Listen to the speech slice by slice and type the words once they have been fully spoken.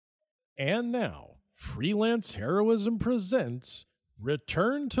And now, Freelance Heroism presents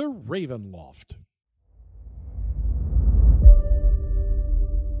Return to Ravenloft.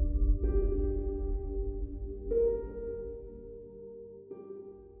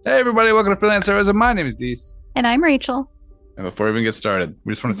 Hey everybody, welcome to Freelance Heroism. My name is Dees. And I'm Rachel. And before we even get started,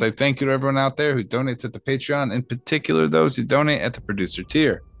 we just want to say thank you to everyone out there who donates at the Patreon, in particular those who donate at the producer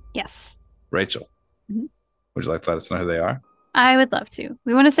tier. Yes. Rachel, would you like to let us know who they are? I would love to.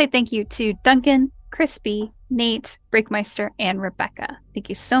 We want to say thank you to Duncan, Crispy, Nate, Breakmeister, and Rebecca. Thank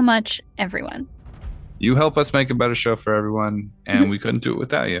you so much, everyone. You help us make a better show for everyone, and we couldn't do it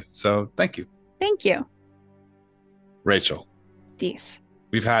without you. So thank you. Thank you. Rachel. Dees.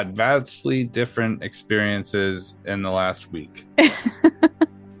 We've had vastly different experiences in the last week.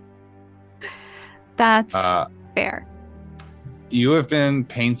 That's fair. You have been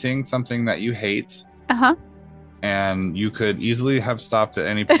painting something that you hate. Uh-huh. And you could easily have stopped at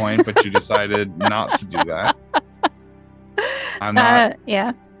any point, but you decided not to do that. I'm not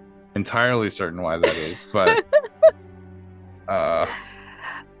entirely certain why that is, but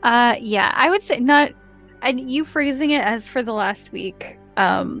yeah, I would say not. And you phrasing it as for the last week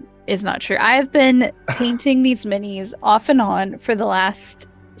is not true. I've been painting these minis off and on for the last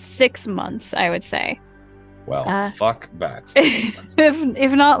 6 months, I would say. Well, fuck that.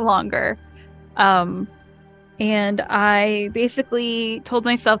 if not longer. And I basically told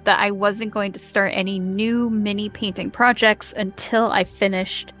myself that I wasn't going to start any new mini painting projects until I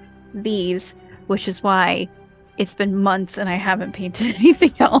finished these, which is why it's been months and I haven't painted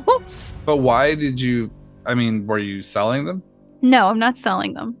anything else. But why did you, were you selling them? No, I'm not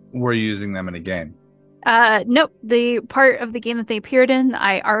selling them. Were you using them in a game? Nope. The part of the game that they appeared in,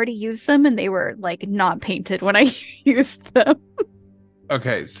 I already used them and they were like not painted when I used them.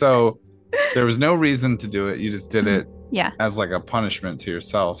 Okay, so there was no reason to do it. You just did it as like a punishment to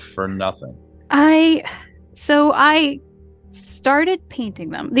yourself for nothing. I started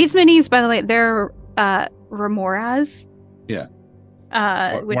painting them. These minis, by the way, they're remoras. Yeah.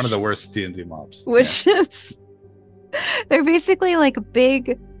 One of the worst D&D mobs. Which is they're basically like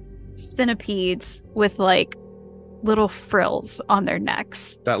big centipedes with like little frills on their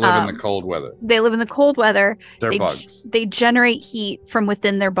necks. That live in the cold weather. They live in the cold weather. They're bugs. They generate heat from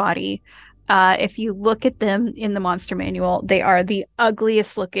within their body. If you look at them in the monster manual, they are the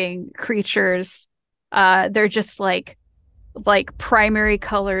ugliest looking creatures. They're just like primary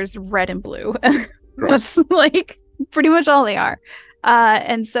colors, red and blue. That's like pretty much all they are.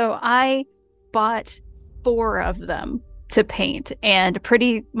 And so I bought 4 of them to paint, and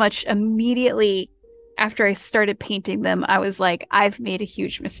pretty much immediately after I started painting them, I was like, I've made a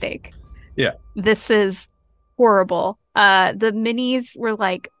huge mistake. Yeah. This is horrible. The minis were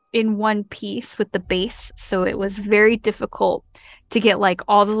like in one piece with the base, so it was very difficult to get like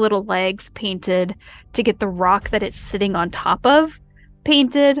all the little legs painted, to get the rock that it's sitting on top of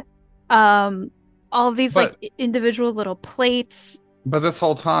painted. All of these like individual little plates. But this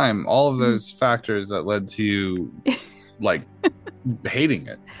whole time, all of those factors that led to you like hating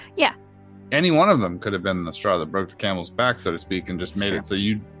it. Yeah. Any one of them could have been the straw that broke the camel's back, so to speak, and just made it so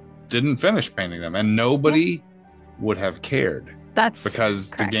you didn't finish painting them, and nobody would have cared. That's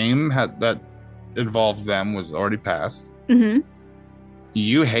because correct. The game that involved them was already passed. Mm-hmm.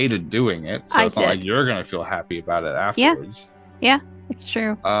 You hated doing it, so it's not like you're gonna feel happy about it afterwards. Yeah, it's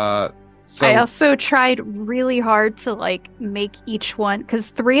true. So I also tried really hard to like make each one, because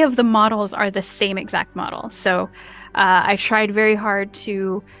 3 of the models are the same exact model. So I tried very hard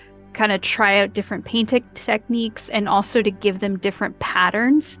to kind of try out different painting techniques and also to give them different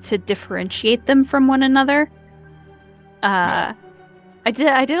patterns to differentiate them from one another. I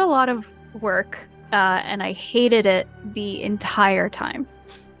did a lot of work and I hated it the entire time.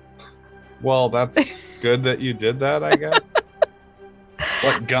 Well, that's good that you did that, I guess.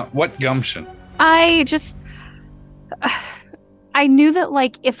 What gumption? I knew that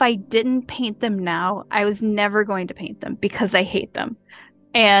like if I didn't paint them now, I was never going to paint them because I hate them.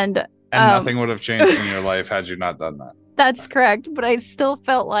 And nothing would have changed in your life had you not done that. That's correct. But I still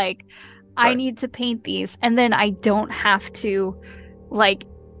felt like I need to paint these, and then I don't have to like,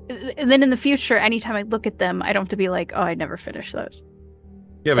 and then in the future, anytime I look at them, I don't have to be like, oh, I never finished those.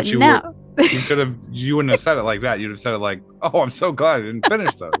 Yeah, but you wouldn't have said it like that. You'd have said it like, oh, I'm so glad I didn't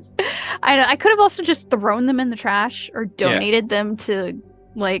finish those. I could have also just thrown them in the trash or donated them to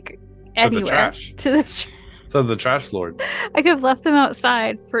like anywhere. To the trash. So the trash lord. I could have left them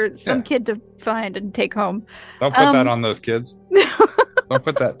outside for some kid to find and take home. Don't put that on those kids. Don't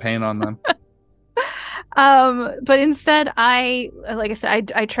put that paint on them. But instead, like I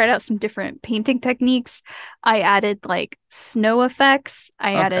said, I tried out some different painting techniques. I added like snow effects.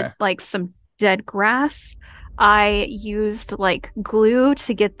 I added Okay. like some dead grass. I used like glue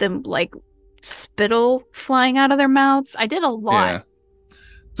to get them like spittle flying out of their mouths. I did a lot. Yeah.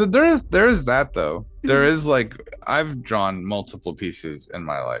 So there is that though. There Mhm. is like I've drawn multiple pieces in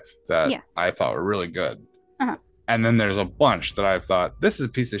my life that Yeah. I thought were really good. Uh-huh. And then there's a bunch that I've thought this is a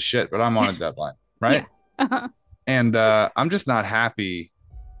piece of shit, but I'm on a deadline, Yeah. right? Uh-huh. And I'm just not happy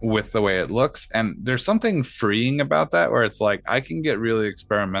with the way it looks. And there's something freeing about that where it's like I can get really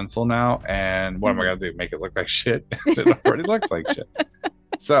experimental now. And what am I Mhm. gonna do? Make it look like shit? It already looks like shit.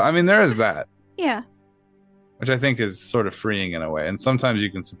 So I mean, there is that, Yeah. which I think is sort of freeing in a way. And sometimes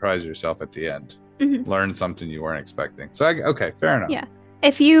you can surprise yourself at the end, Mhm. learn something you weren't expecting. So okay, fair enough. Yeah.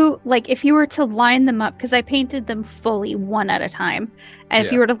 If you were to line them up, because I painted them fully one at a time, and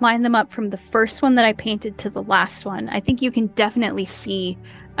if Yeah. you were to line them up from the first one that I painted to the last one, I think you can definitely see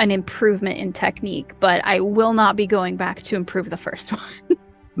an improvement in technique, but I will not be going back to improve the first one.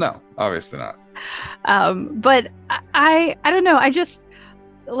 No, obviously not. But I don't know. I just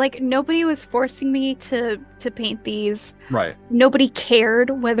like nobody was forcing me to paint these. Right. Nobody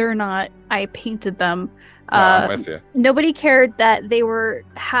cared whether or not I painted them. No, I'm with you. Nobody cared that they were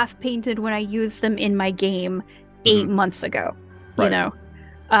half painted when I used them in my game 8 months ago. You Right. know,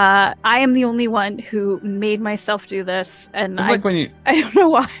 I am the only one who made myself do this, and It's like when you I don't know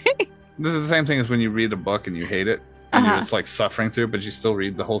why. this is the same thing as when you read a book and you hate it and you're just like suffering through it, but you still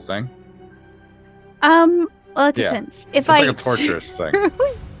read the whole thing. Well, it Yeah. depends. If It's like a torturous thing.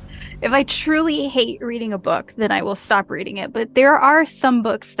 If I truly hate reading a book, then I will stop reading it. But there are some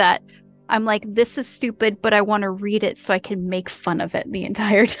books that I'm like, this is stupid, but I want to read it so I can make fun of it the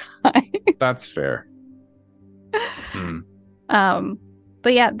entire time. That's fair.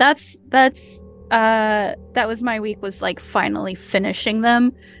 But yeah, that was my week, was like finally finishing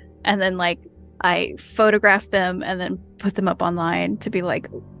them, and then like I photographed them and then put them up online to be like,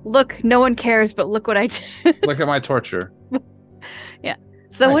 look, no one cares, but look what I did. Look at my torture. Yeah.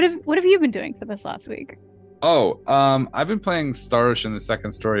 So Nice. what have you been doing for this last week? Oh, I've been playing Star Ocean: The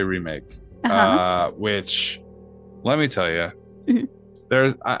Second Story remake, which, let me tell you, Mhm.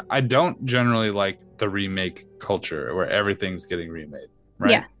 I don't generally like the remake culture where everything's getting remade,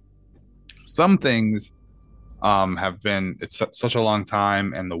 right? Yeah. Some things have been such a long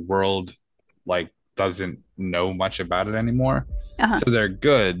time and the world like doesn't know much about it anymore, so they're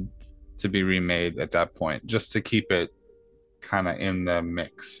good to be remade at that point just to keep it kind of in the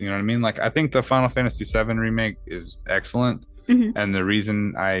mix, you know what I mean? Like I think the Final Fantasy VII remake is excellent, and the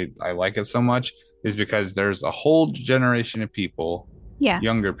reason I like it so much is because there's a whole generation of people,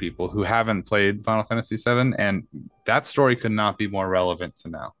 younger people, who haven't played Final Fantasy VII, and that story could not be more relevant to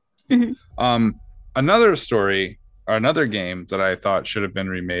now. Another story or another game that I thought should have been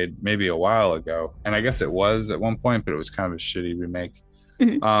remade maybe a while ago, and I guess it was at one point, but it was kind of a shitty remake,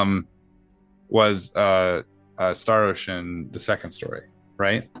 was Star Ocean: The Second Story,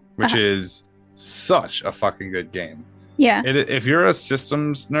 right? Which is such a fucking good game. Yeah. If you're a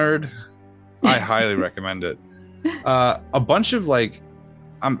systems nerd, I highly recommend it. A bunch of like,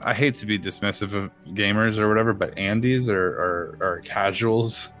 I hate to be dismissive of gamers or whatever, but Andes or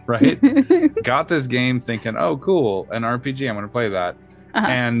casuals, right? Got this game thinking, oh, cool, an RPG, I'm going to play that.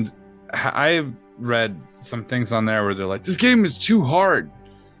 And I've read some things on there where they're like, this game is too hard.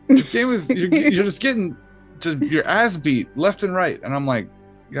 This game is, you're just getting your ass beat left and right. And I'm like,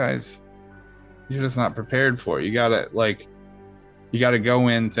 guys, you're just not prepared for it. You gotta go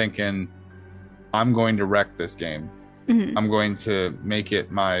in thinking, I'm going to wreck this game. I'm going to make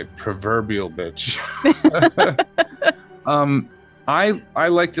it my proverbial bitch. I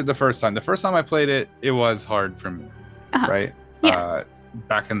liked it the first time. The first time I played it, it was hard for me, right? Yeah.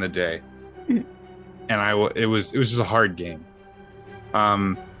 Back in the day, and it was just a hard game.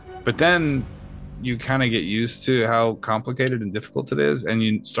 But then you kind of get used to how complicated and difficult it is, and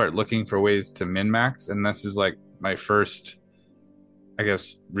you start looking for ways to min-max. And this is like my first, I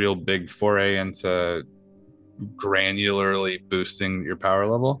guess, real big foray into granularly boosting your power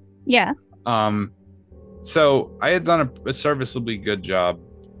level. Yeah. So I had done a serviceably good job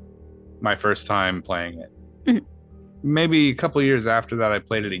my first time playing it. Maybe a couple of years after that, I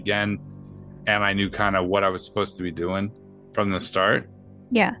played it again, and I knew kind of what I was supposed to be doing from the start.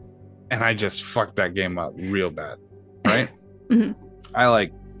 Yeah. And I just fucked that game up real bad, right?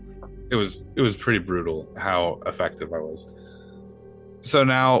 It was pretty brutal how effective I was. So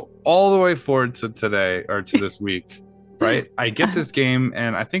now all the way forward to today, or to this week, right? I get this game,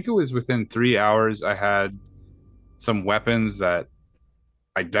 and I think it was within 3 hours I had some weapons that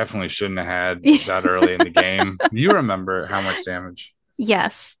I definitely shouldn't have had that early in the game. You remember how much damage?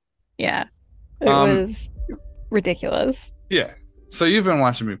 Yes. Yeah. It Um, was ridiculous. yeah. So you've been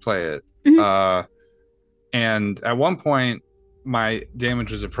watching me play it. Mhm. And at one point my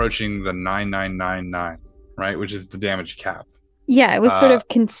damage was approaching the 9999, right? Which is the damage cap. Yeah, it was sort Uh, of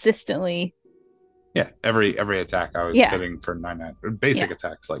consistently. yeah, every attack I was Yeah. hitting for 99, basic Yeah.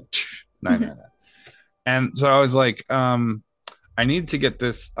 attacks like Mhm. 999. And so I was like, I need to get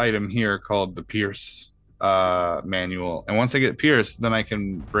this item here called the Pierce manual. And once I get Pierce, then I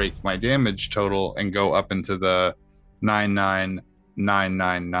can break my damage total and go up into the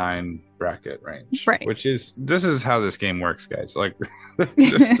 99999 bracket range. Right. This is how this game works, guys. Like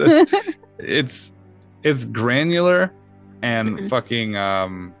it's granular and Mhm. fucking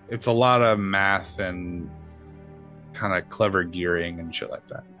it's a lot of math and kind of clever gearing and shit like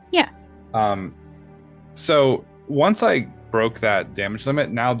that. Yeah. So once I broke that damage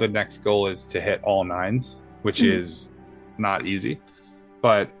limit, now the next goal is to hit all 9s, which is not easy,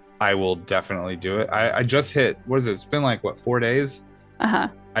 but I will definitely do it. I just hit, what is it? It's been like, what, 4 days? Uh-huh.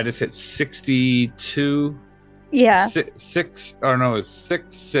 I just hit 62. Yeah. It's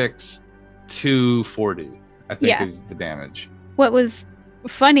 66240, I think is the damage. What was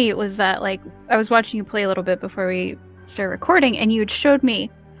funny was that, like, I was watching you play a little bit before we started recording, and you had showed me,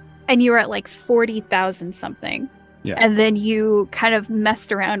 and you were at like 40,000 something. Yeah. And then you kind of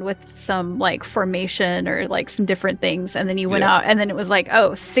messed around with some like formation or like some different things, and then you went out, and then it was like,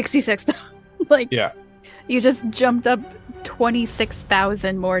 oh, 66. Like, yeah, you just jumped up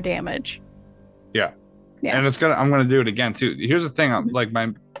 26,000 more damage. Yeah. And I'm gonna do it again too. Here's the thing, like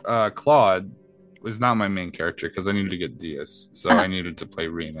my Claude was not my main character because I needed to get Diaz, so I needed to play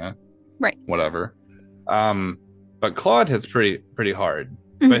Rayne. Right. Whatever. But Claude hits pretty hard.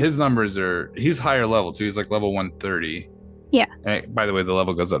 But his numbers he's higher level too. He's like level 130. Yeah. And by the way, the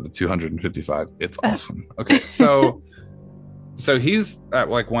level goes up to 255. It's awesome. Okay, so he's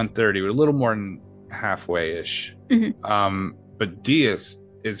at like 130, a little more than halfway-ish. But Diaz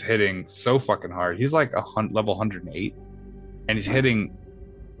is hitting so fucking hard. He's like level 108, and he's hitting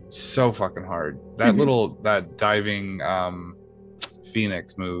so fucking hard. That that diving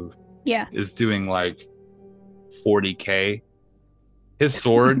Phoenix move is doing like 40k. His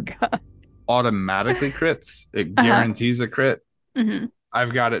sword automatically crits. It guarantees a crit.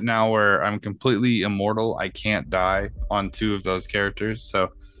 I've got it now where I'm completely immortal. I can't die on 2 of those characters. So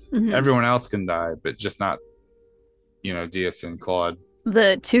everyone else can die, but just not, Diaz and Claude.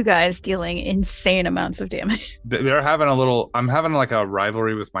 The 2 guys dealing insane amounts of damage. They're having I'm having like a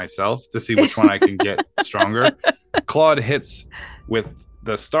rivalry with myself to see which one I can get stronger. Claude hits with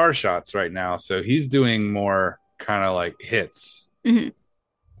the star shots right now. So he's doing more kind of like hits. And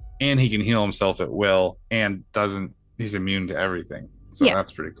he can heal himself at will, and he's immune to everything. So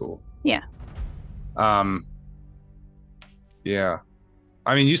that's pretty cool. Yeah. Yeah.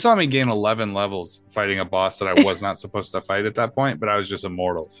 I mean, you saw me gain 11 levels fighting a boss that I was not supposed to fight at that point, but I was just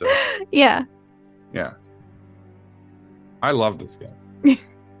immortal. So yeah. I love this game.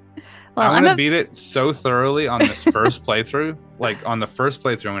 Well, I'm going to beat it so thoroughly on this first playthrough. Like on the first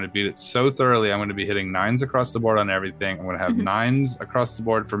playthrough, I'm going to beat it so thoroughly. I'm going to be hitting 9s across the board on everything. I'm going to have 9s across the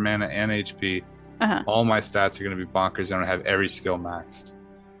board for mana and HP. All my stats are going to be bonkers. I'm going to have every skill maxed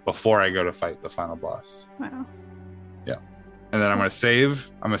before I go to fight the final boss. Wow. Yeah. And then I'm going to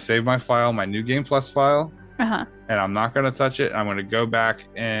save. I'm going to save my file, my New Game Plus file. And I'm not going to touch it. I'm going to go back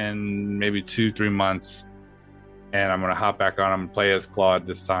in maybe 2-3 months. And I'm going to hop back on. I'm going to play as Claude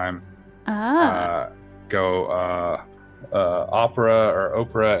this time. Go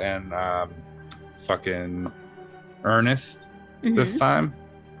Oprah and fucking Ernest this time.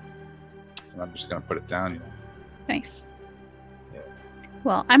 And I'm just gonna put it down. Nice. Yeah.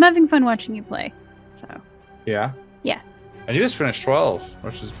 Well, I'm having fun watching you play. So. Yeah. And you just finished 12,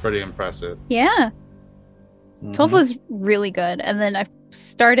 which is pretty impressive. Yeah. 12 was really good, and then I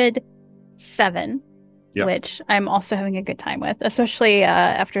started 7. Yep. Which I'm also having a good time with, especially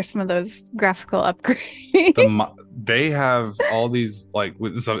after some of those graphical upgrades. They have all these, like,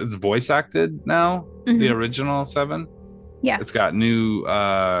 so it's voice acted now, the original 7. Yeah. It's got new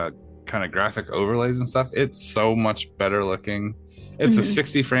kind of graphic overlays and stuff. It's so much better looking. It's a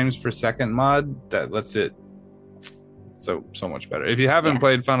 60 frames per second mod that lets it so much better. If you haven't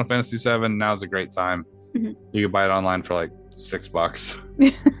played Final Fantasy 7, now's a great time. You can buy it online for like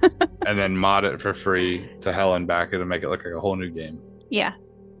 $6 and then mod it for free to hell and back and make it look like a whole new game. Yeah,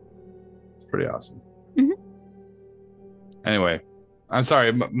 it's pretty awesome. Anyway, I'm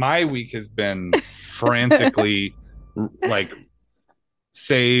sorry, my week has been frantically like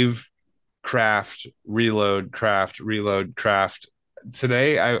save, craft, reload, craft,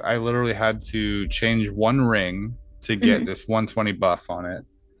 today I literally had to change one ring to get this 120 buff on it,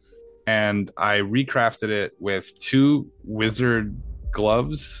 and I recrafted it with 2 wizard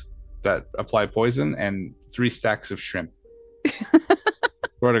gloves that apply poison and 3 stacks of shrimp.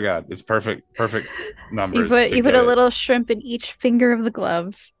 Swear to God, it's perfect numbers. You put a little shrimp in each finger of the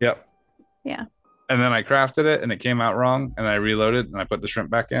gloves. Yep. Yeah. And then I crafted it and it came out wrong, and I reloaded and I put the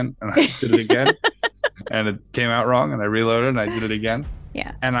shrimp back in and I did it again. And it came out wrong and I reloaded and I did it again.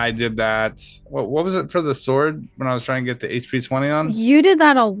 Yeah. And I did that. What was it for the sword when I was trying to get the HP 20 on? You did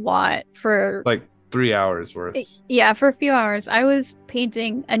that a lot for like 3 hours worth. Yeah, for a few hours. I was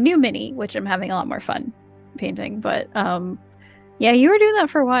painting a new mini, which I'm having a lot more fun painting, but yeah, you were doing that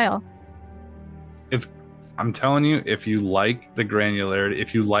for a while. I'm telling you, if you like the granularity,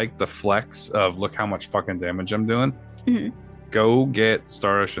 if you like the flex of look how much fucking damage I'm doing, go get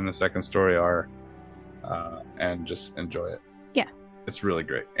Star Ocean the Second Story R and just enjoy it. Yeah. It's really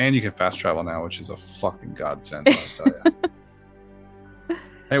great. And you can fast travel now, which is a fucking godsend, I'll tell you.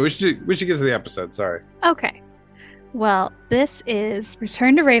 Hey, we should get to the episode, sorry. Okay. Well, this is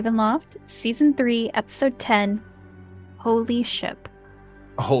Return to Ravenloft, Season 3, Episode 10, Holy Ship.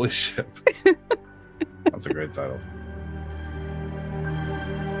 Holy Ship. That's a great title.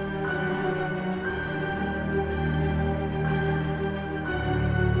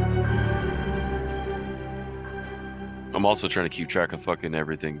 I'm also trying to keep track of fucking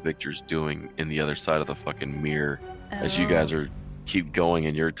everything Victor's doing in the other side of the fucking mirror. As you guys are keep going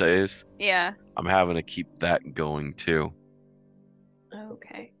in your taste. Yeah. I'm having to keep that going too.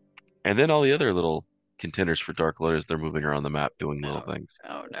 Okay. And then all the other little contenders for dark letters, they're moving around the map doing little things.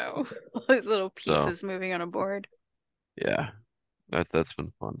 Oh no. All these little pieces moving on a board. Yeah. That's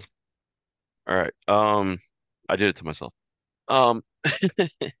been fun. All right. I did it to myself.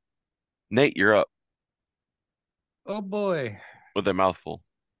 Nate, you're up. Oh boy. With a mouthful.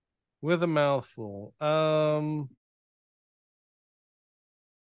 With a mouthful.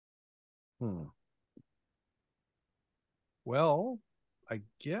 Well, I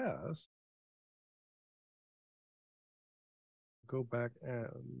guess go back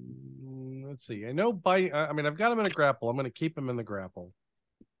and let's see. I know I've got him in a grapple. I'm going to keep him in the grapple.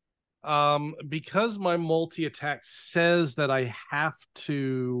 Because my multi-attack says that I have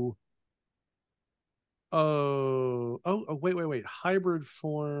to wait. Hybrid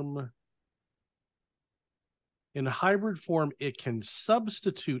form. In hybrid form, it can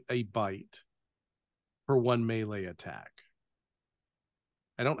substitute a bite for 1 melee attack.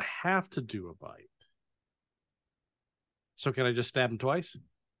 I don't have to do a bite. So can I just stab him twice?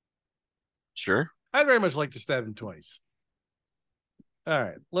 Sure. I'd very much like to stab him twice. All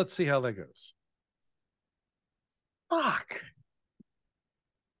right, let's see how that goes. Fuck.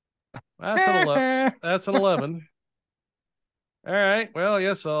 That's an 11. That's an 11. All right, well,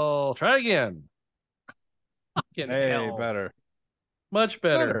 yes, I'll try again. Fucking hell. Better. Much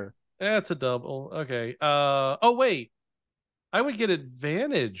better. That's a double. Okay. Oh, wait. I would get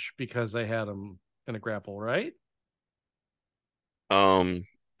advantage because I had him in a grapple, right? I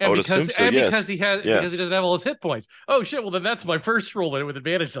And would because assume so, and yes. because he has because he doesn't have all his hit points. Oh shit! Well, then that's my first roll with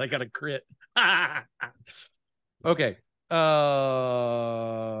advantage. I got a crit. Okay.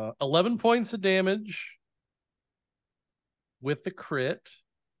 11 points of damage with the crit.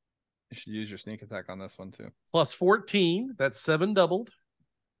 You should use your sneak attack on this one too. Plus 14. That's 7 doubled.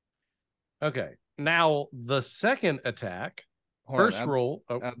 Okay. Now the second attack. Roll.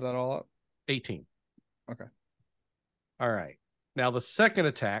 Add that all up. 18. Okay. All right. Now the second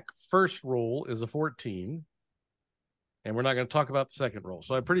attack, first roll is a 14. And we're not going to talk about the second roll.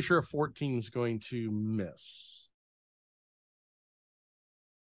 So I'm pretty sure a 14 is going to miss.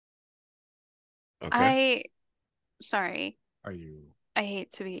 Okay. Sorry. Are you? I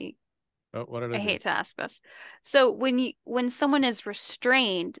hate to be. Oh, what did I do? hate to ask this. So when someone is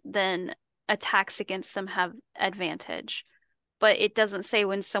restrained, then attacks against them have advantage. But it doesn't say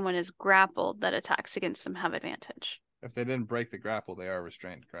when someone is grappled that attacks against them have advantage. If they didn't break the grapple, they are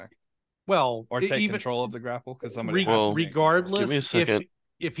restrained, correct? Well, or take control of the grapple because somebody. Regardless, give me a second.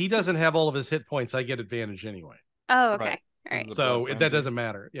 If he doesn't have all of his hit points, I get advantage anyway. Oh, okay. Right. All right. So that doesn't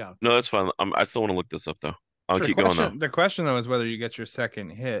matter. Yeah. No, that's fine. I still want to look this up though. I'll keep going though. The question though is whether you get your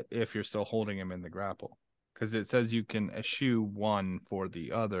second hit if you're still holding him in the grapple, because it says you can eschew one for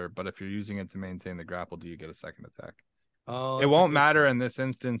the other, but if you're using it to maintain the grapple, do you get a second attack? It won't matter in this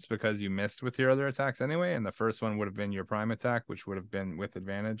instance because you missed with your other attacks anyway, and the first one would have been your prime attack, which would have been with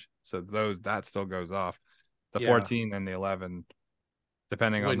advantage. So that still goes off. The 14 and the 11,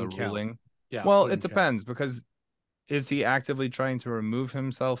 depending on the ruling. Yeah. Well, it depends because is he actively trying to remove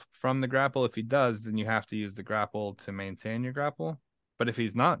himself from the grapple? If he does, then you have to use the grapple to maintain your grapple. But if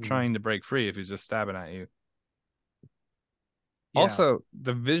he's not trying to break free, if he's just stabbing at you. Yeah. Also,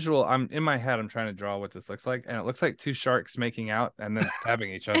 the visual, I'm in my head, I'm trying to draw what this looks like, and it looks like two sharks making out and then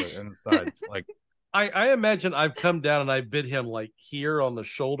stabbing each other in the sides. Like, I imagine I've come down and I bit him like here on the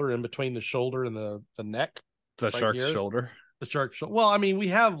shoulder, in between the shoulder and the neck. the Right shark's here. shoulder. The shark shoulder. Well, I mean, we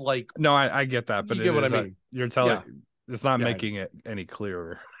have like. No, I get that, but You get what I mean. You're telling it's not making it any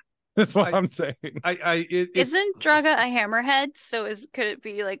clearer. That's what I'm saying. Isn't Draga a hammerhead? So could it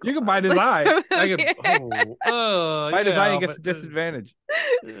be like you can bite his eye? I could bite his eye and gets a disadvantage,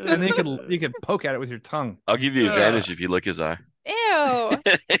 and then you could poke at it with your tongue. I'll give you advantage if you lick his eye. Ew.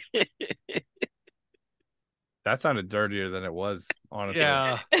 That sounded dirtier than it was, honestly.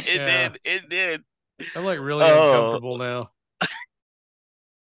 Yeah, It did. I'm like really uncomfortable now.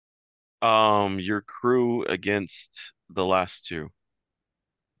 Your crew against the last two.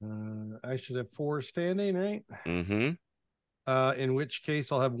 I should have 4 standing, right? Mm-hmm. In which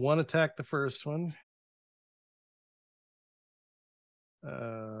case I'll have 1 attack the first one.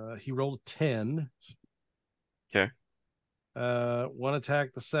 He rolled a 10. Okay. 1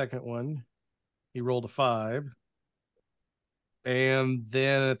 attack the second one. He rolled a 5. And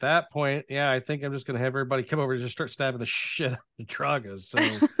then at that point, I think I'm just going to have everybody come over and just start stabbing the shit out of Draga. So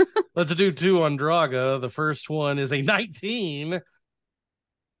let's do 2 on Draga. The first one is a 19.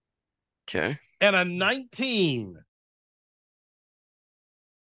 Okay. And a 19.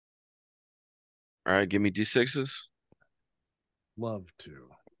 All right, give me D6s. Love to.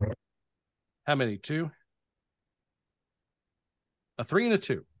 How many? 2? A 3 and a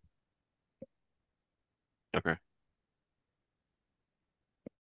 2. Okay.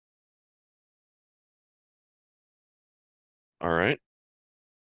 All right.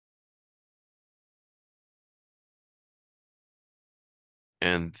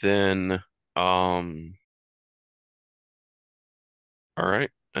 And then, all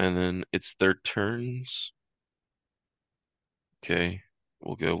right. And then it's their turns. Okay.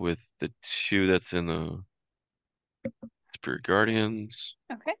 We'll go with the 2 that's in the Spirit Guardians.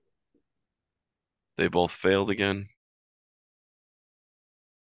 Okay. They both failed again.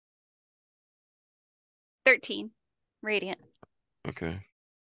 13. Radiant. Okay.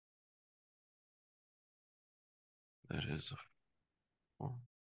 That is a 4.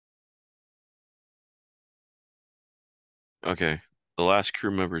 Okay. The last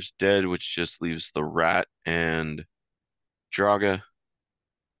crew member is dead, which just leaves the rat and Draga.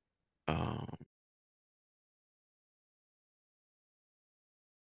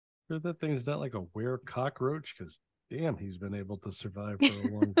 Sure that thing's not like a were cockroach, because damn, he's been able to survive for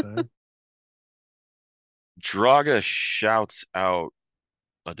a long time. Draga shouts out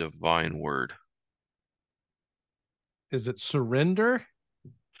a divine word. Is it surrender?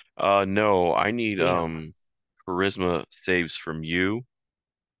 No, I need Damn. charisma saves from you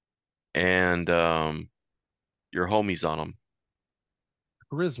and your homies on them.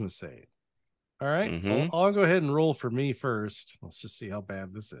 Charisma save. All right. Mhm. I'll go ahead and roll for me first. Let's just see how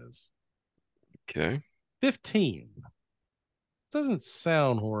bad this is. Okay. 15. Doesn't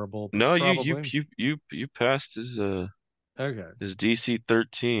sound horrible. But No, probably. you passed his Okay. his DC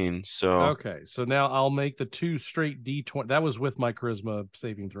 13, so Okay, so now I'll make the 2 straight D20. That was with my charisma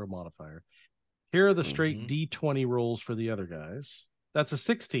saving throw modifier. Here are the straight D20 rolls for the other guys. That's a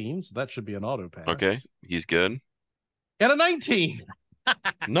 16, so that should be an auto pass. Okay, he's good. And a 19.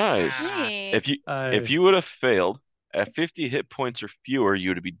 Nice. Hey. If you would have failed at 50 hit points or fewer, you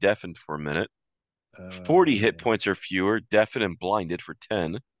would be deafened for a minute. 40 hit points or fewer, deafened and blinded for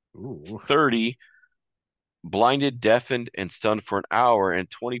 10. Ooh. 30, blinded, deafened, and stunned for an hour, and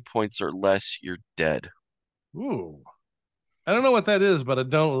 20 points or less, you're dead. Ooh. I don't know what that is, but I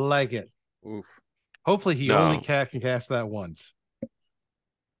don't like it. Oof. Hopefully he only can cast that once.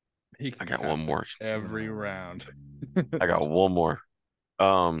 I got one more. Every round. I got one more.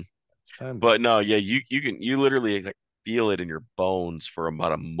 It's time. But no, yeah, you literally like feel it in your bones for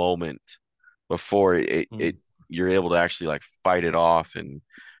about a moment before you're able to actually like fight it off and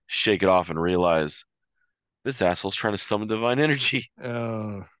shake it off and realize this asshole's trying to summon divine energy.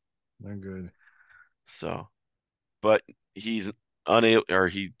 Oh, not good. So, but he's unable, or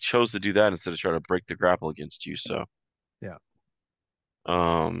he chose to do that instead of trying to break the grapple against you. So, yeah.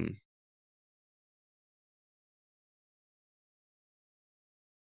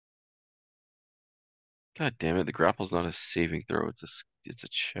 God damn it! The grapple's not a saving throw; it's a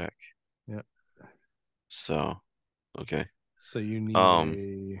check. Yeah. So, okay. So you need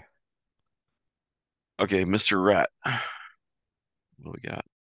a. Okay, Mr. Rat. What do we got?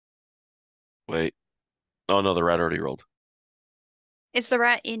 Wait. Oh no, the rat already rolled. Is the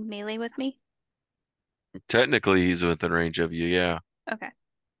rat in melee with me? Technically, he's within range of you. Yeah. Okay.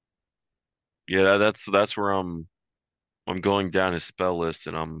 Yeah, that's where I'm going down his spell list,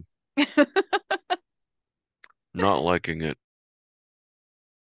 and I'm not liking it.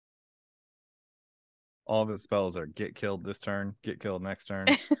 All of his spells are get killed this turn, get killed next turn,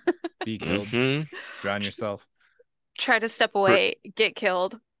 be killed, drown yourself. Try to step away, get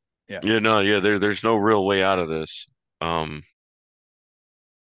killed. Yeah. Yeah, no, yeah, there's no real way out of this.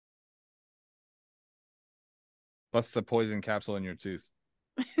 What's the poison capsule in your tooth?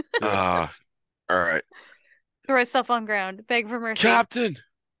 All right. Throw yourself on ground, beg for mercy. Captain,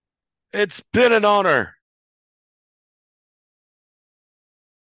 it's been an honor.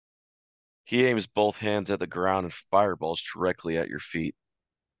 He aims both hands at the ground and fireballs directly at your feet.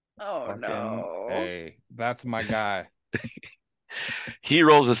 Oh Fucking no. hey, that's my guy. He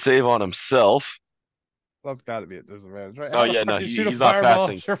rolls a save on himself. That's got to be a disadvantage, right? Oh How the yeah, fuck no, you shoot a he's not fireball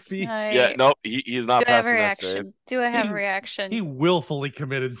passing. at your feet? Yeah, nope, he's not Do I have a passing that save. reaction? Do I have a reaction? He willfully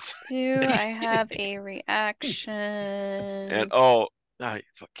committed. Do I have a reaction? And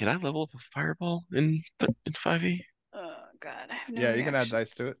can I level up a fireball in 5e? Oh god, I have no Yeah, you can add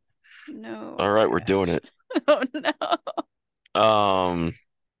dice to it. No. All right, we're doing it. Oh no.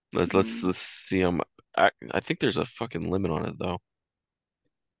 Let's see. I think there's a fucking limit on it though.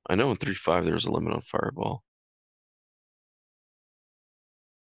 I know in 3.5 there was a limit on fireball.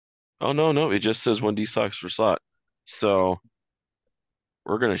 Oh no, it just says 1d6 per slot. So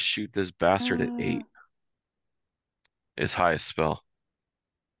we're gonna shoot this bastard at 8. His highest spell.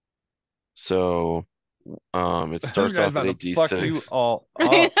 So it starts off at 8d6. Fuck you all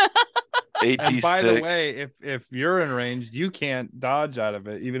up. 8d6. And by the way, if you're in range, you can't dodge out of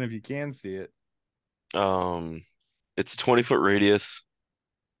it, even if you can see it. It's a 20-foot radius.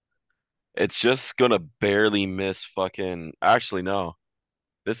 It's just gonna barely miss fucking. Actually, no.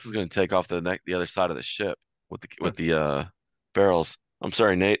 This is gonna take off the other side of the ship with the barrels. I'm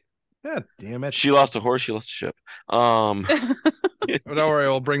sorry, Nate. God damn it. She lost a horse. She lost a ship. Don't worry,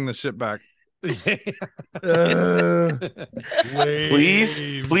 we'll bring the ship back. Please,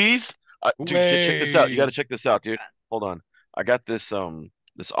 dude, check this out. You got to check this out, dude. Hold on. I got this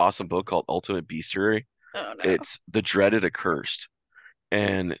awesome book called Ultimate Bestiary. Oh no. It's The Dreaded Accursed,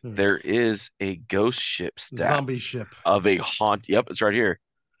 and there is a ghost ship stat zombie ship of a haunt. Yep, it's right here.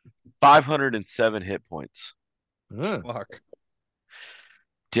 507 hit points. Fuck.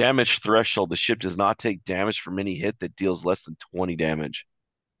 Damage threshold. The ship does not take damage from any hit that deals less than 20 damage.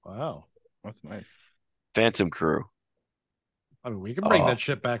 Wow. That's nice. Phantom crew. I mean, we can bring that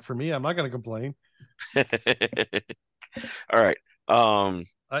ship back for me. I'm not going to complain. All right.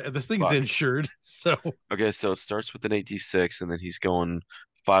 This thing's insured, so. Okay, so it starts with an 8d6, and then he's going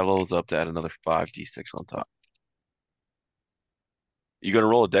 5 levels up to add another 5d6 on top. You gonna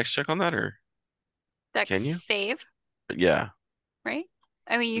roll a dex check on that, or can you save? Yeah. Right.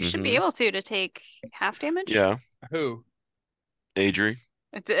 I mean, you should be able to take half damage. Yeah. Who? Adri.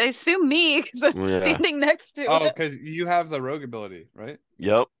 I assume me because I'm standing next to it. Oh, because you have the rogue ability, right?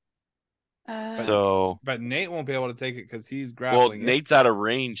 Yep. But Nate won't be able to take it because he's grappling. Well, Nate's out of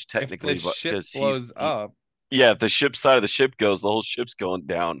range technically, if the ship because blows up. Yeah, if the ship side of the ship goes, the whole ship's going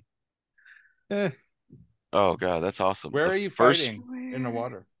down. Oh god, that's awesome. Where are you fighting in the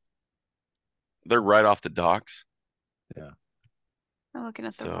water? They're right off the docks. Yeah. I'm looking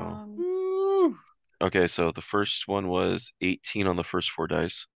at the wrong. Okay, so the first one was 18 on the first 4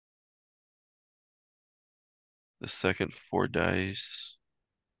 dice. The second 4 dice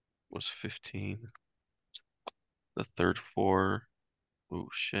was 15. The third 4, oh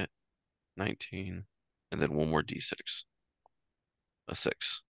shit, 19. And then one more d6. A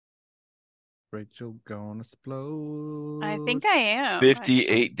 6. Rachel gonna explode. I think I am.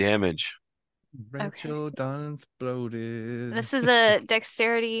 58 damage. Rachel done exploded. This is a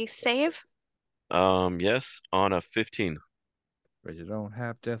dexterity save? Yes, on a 15. Rachel don't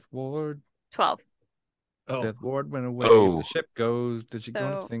have death ward. 12. Death ward went away. If the ship goes, did she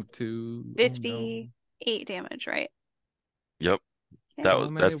go to sink too? 58 damage, right? Yep.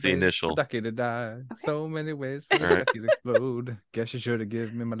 Okay. That's the initial. For Ducky to die. Okay. So many ways for Ducky to explode. Guess you should have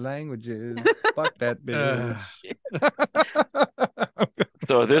given me my languages. Fuck that bitch.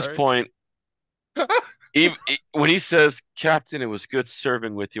 So at this point, when he says, "Captain, it was good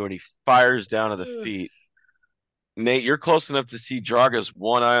serving with you," and he fires down at the feet, Nate, you're close enough to see Draga's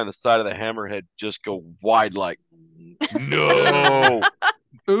one eye on the side of the hammerhead just go wide, like, no.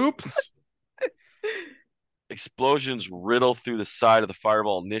 Oops. Explosions riddle through the side of the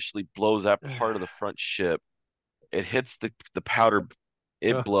fireball, initially blows out part of the front ship. It hits the powder,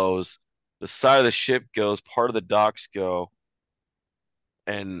 it blows. The side of the ship goes, part of the docks go.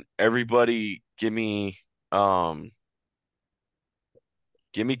 And everybody give me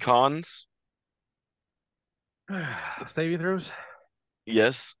Give me cons. Saving throws.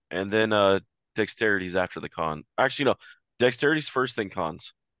 Yes, and then dexterity's after the con. Actually, no, dexterity's first, then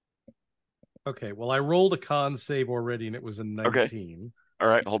cons. Okay, well, I rolled a con save already, and it was a 19. All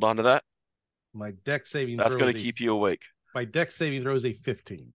right, hold on to that. My dex saving That's throw going is to keep you awake. My dex saving throw is a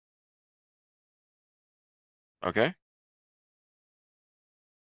 15. Okay.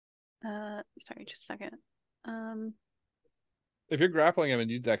 Sorry, just a second. If you're grappling him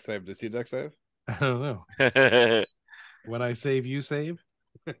and you dex save, does he dex save? I don't know. When I save, you save?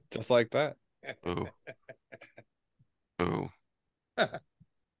 Just like that. Ooh. Ooh.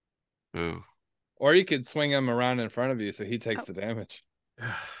 Ooh. Or you could swing him around in front of you so he takes the damage.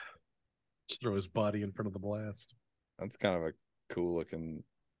 Just throw his body in front of the blast. That's kind of a cool looking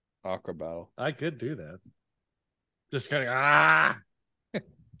aqua battle. I could do that. Just kind of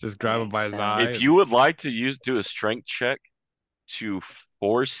just grab him by his eye. If you would like to do a strength check to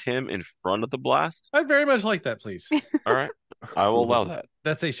force him in front of the blast, I'd very much like that, please. All right, I will allow that.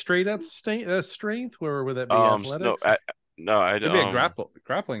 That's a straight up strength, or would that be athletics? It'd be a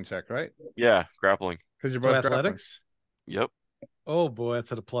grappling check, right? Yeah, grappling. Because you're both athletics. Yep. Oh boy,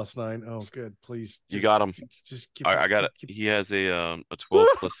 that's at a +9. Oh, good. Please, you got him. I got it. He has a 12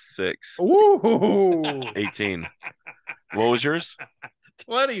 plus 6. Ooh, 18. What was yours?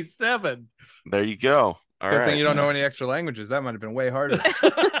 27. There you go. Good thing you don't know any extra languages. That might have been way harder.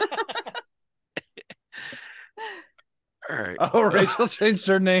 All right. Oh, Rachel changed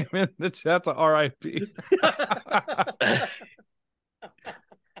her name in the chat to R.I.P.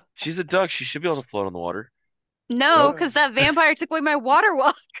 She's a duck. She should be able to float on the water. No, because that vampire took away my water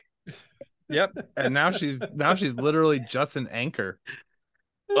walk. Yep, and now she's literally just an anchor.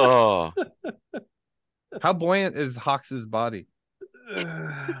 Oh. How buoyant is Hawks's body?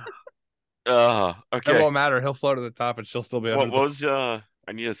 Okay. It won't matter. He'll float to the top, and she'll still be. What was I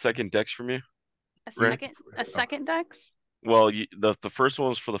need a second dex from you. A second dex. Well, the first one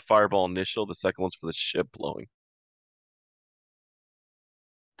was for the fireball initial. The second one's for the ship blowing.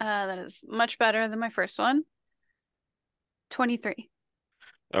 That is much better than my first one. 23.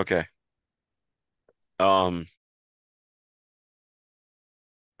 Okay. All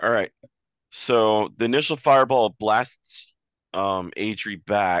right. So the initial fireball blasts Adri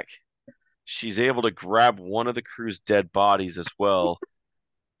back. She's able to grab one of the crew's dead bodies as well,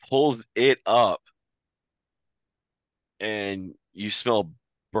 pulls it up, and you smell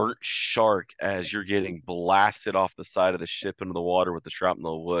burnt shark as you're getting blasted off the side of the ship into the water with the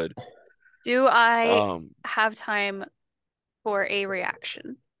shrapnel wood. Do I have time for a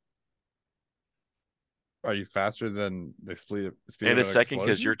reaction? Are you faster than the speed in a second,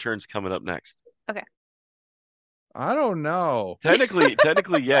 because your turn's coming up next. Okay. I don't know. Technically,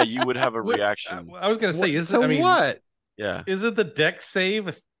 yeah, you would have a reaction. I was going to say, what? Yeah. Is it the dex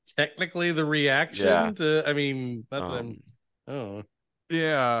save technically the reaction? Yeah. Oh.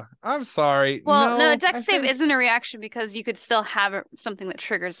 Yeah, I'm sorry. Well, no, dex save isn't a reaction because you could still have something that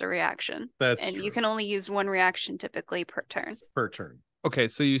triggers a reaction. That's true. You can only use one reaction typically per turn. Okay,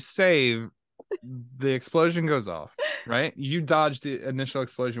 so you save, the explosion goes off, right? You dodge the initial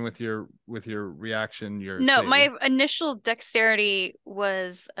explosion with your reaction. My initial dexterity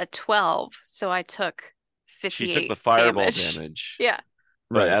was a 12, so I took 58. She took the fireball damage. Yeah.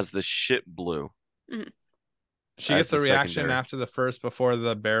 But as the ship blew. Mm-hmm. She gets a reaction after the first before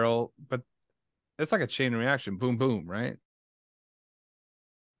the barrel, but it's like a chain reaction. Boom, boom, right?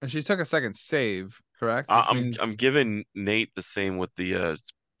 And she took a second save, correct? I'm giving Nate the same with the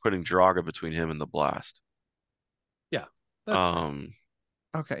putting Draga between him and the blast. Yeah.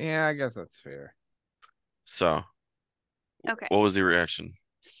 Okay, yeah, I guess that's fair. So, okay. What was the reaction?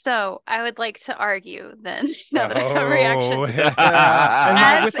 So I would like to argue then. Now that I have a reaction.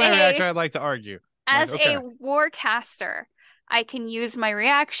 And with my reaction, I'd like to argue. As a warcaster, I can use my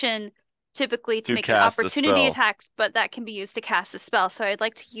reaction typically to make an opportunity attack, but that can be used to cast a spell. So I'd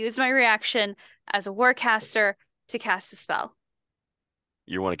like to use my reaction as a warcaster to cast a spell.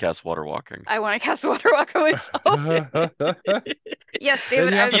 You want to cast water walking? I want to cast water walk on myself. Yes,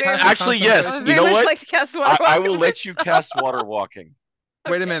 David. Actually, yes. You know what? Like to cast water I will let you cast water walking.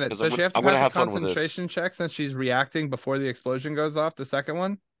 Wait a minute. Does she have to pass a concentration check since she's reacting before the explosion goes off? The second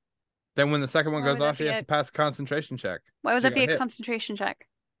one. Then when the second one goes off, she has to pass a concentration check. Why would that be a concentration check?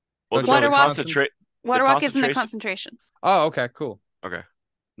 Well, water walk isn't a concentration. Oh, okay, cool. Okay.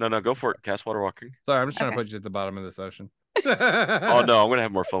 No, go for it. Cast water walking. Sorry, I'm just trying to put you at the bottom of this ocean. Oh no, I'm gonna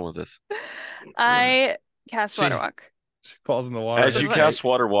have more fun with this. I cast water walk. She falls in the water. As you cast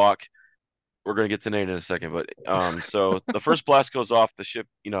water walk, we're gonna get to Nate in a second, but so the first blast goes off, the ship,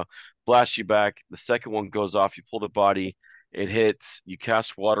 blasts you back. The second one goes off, you pull the body, It hits, you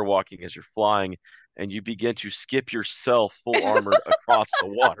cast water walking as you're flying, and you begin to skip yourself full armored across the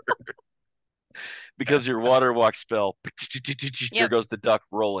water. Because your water walk spell, there goes the duck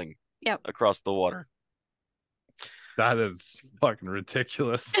rolling across the water. That is fucking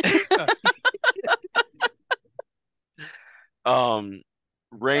ridiculous.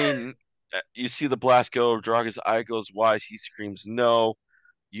 Rayne, you see the blast go, Draga's eye goes wide, he screams no.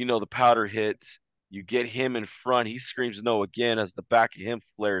 You know the powder hits. You get him in front. He screams no again as the back of him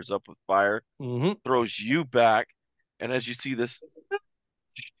flares up with fire, throws you back, and as you see this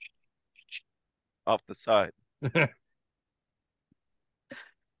off the side,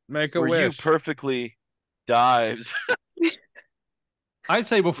 make a where wish. you perfectly dives. I'd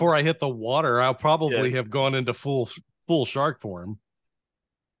say before I hit the water, I'll probably have gone into full shark form.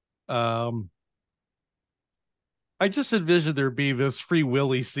 I just envisioned there be this Free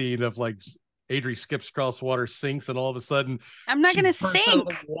Willy scene of like Adri skips across water, sinks, and all of a sudden I'm not gonna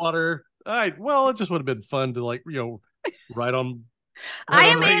sink. Water. Well, it just would have been fun to like, ride on. I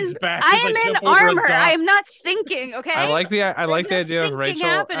am in armor. I am not sinking. Okay. I like the idea of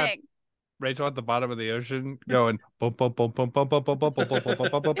Rachel at the bottom of the ocean going boom boom boom boom boom boom boom boom boom boom boom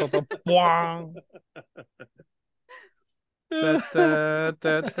boom boom boom boom.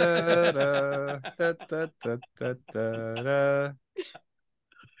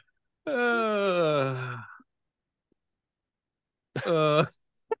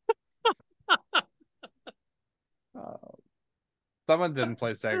 Someone didn't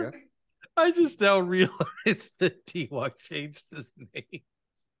play Sega. I just now realized that T-Walk changed his name.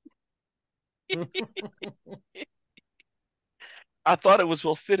 I thought it was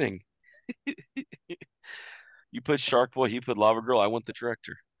well fitting. You put Shark Boy, he put Lava Girl. I want the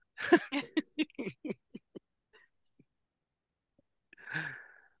director.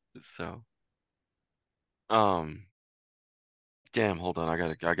 So, damn. Hold on. I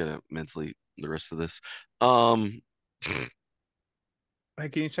gotta mentally the rest of this. Hey,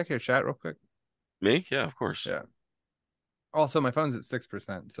 can you check your chat real quick? Me? Yeah, of course. Yeah. Also, my phone's at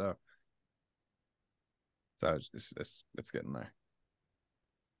 6%, so it's getting there.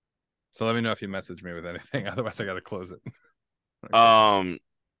 So let me know if you message me with anything. Otherwise, I gotta close it. Okay.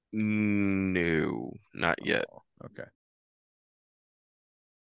 No, not yet. Okay.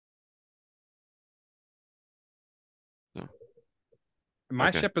 No.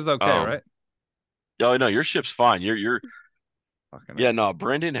 My ship is okay, right? Oh no, your ship's fine. You're yeah, no,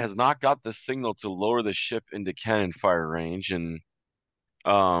 Brendan has not got the signal to lower the ship into cannon fire range, and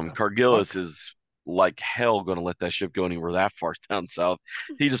Cargillus is like hell gonna let that ship go anywhere that far down south.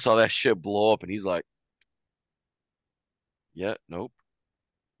 He just saw that ship blow up and he's like, yeah, nope.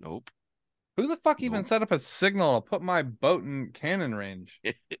 Who the fuck even set up a signal to put my boat in cannon range?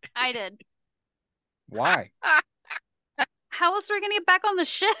 I did. Why? How else are we gonna get back on the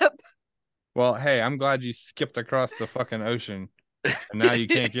ship? Well, hey, I'm glad you skipped across the fucking ocean. And now you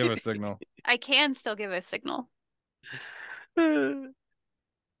can't give a signal. I can still give a signal. Cutscene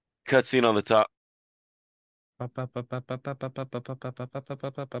on the top.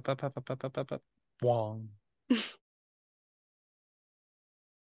 Wong.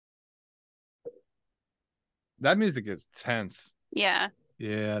 That music is tense. Yeah.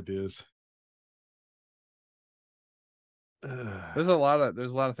 Yeah, it is. There's a lot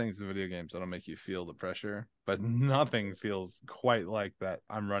of things in video games that'll make you feel the pressure, but nothing feels quite like that.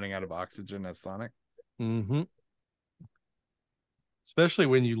 I'm running out of oxygen as Sonic. Mm-hmm. Especially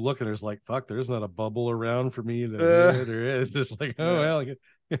when you look at it, it's like, fuck, there's not a bubble around for me to hit, or it's just like, oh well,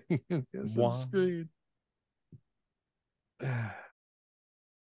 I'm screwed.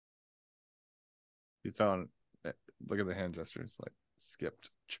 He's telling, look at the hand gesture. It's like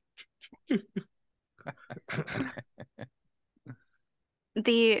skipped.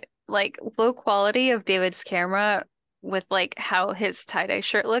 The like low quality of David's camera with like how his tie-dye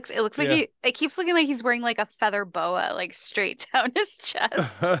shirt looks, it looks like it keeps looking like he's wearing like a feather boa like straight down his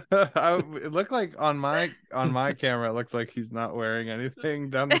chest. It looked like on my camera it looks like he's not wearing anything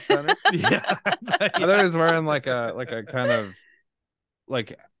down the center. Yeah. I thought he was wearing like a kind of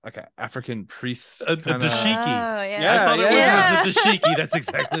like an African priest, a dashiki. Oh, yeah. I thought it was a dashiki. That's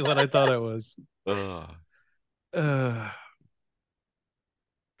exactly what I thought it was.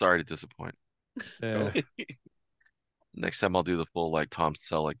 Sorry to disappoint. Next time I'll do the full like Tom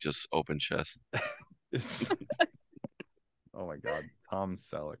Selleck, just open chest. Oh my god, Tom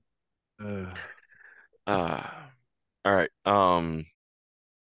Selleck. All right.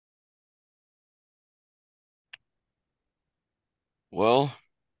 Well,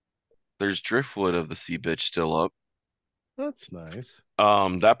 there's driftwood of the sea bitch still up. That's nice.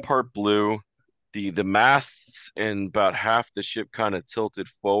 That part blue the masts and about half the ship kind of tilted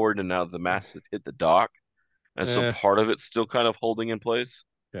forward, and now the masts have hit the dock, and so Eh, part of it's still kind of holding in place.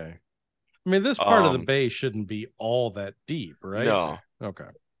 okay. I mean, this part of the bay shouldn't be all that deep, right? No. Okay.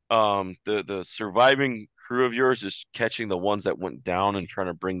 The surviving crew of yours is catching the ones that went down and trying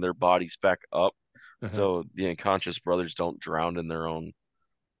to bring their bodies back up, so the unconscious brothers don't drown in their own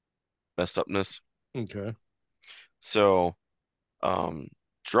messed upness. Okay. So,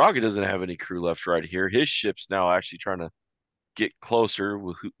 Draga doesn't have any crew left right here. His ship's now actually trying to get closer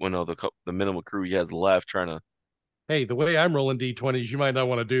with the minimal crew he has left, trying to. Hey, the way I'm rolling D20s, you might not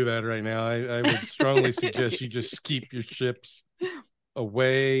want to do that right now. I would strongly suggest you just keep your ships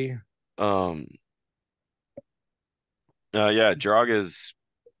away. Yeah, Draga's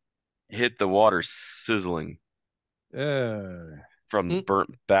hit the water sizzling from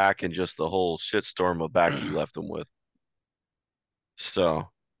burnt back and just the whole shitstorm of back you left him with. So,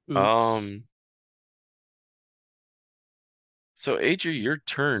 Oops. So Adri, your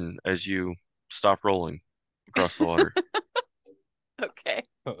turn as you stop rolling across the water. Okay.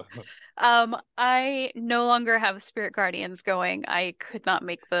 I no longer have spirit guardians going. I could not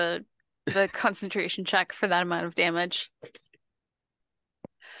make the concentration check for that amount of damage.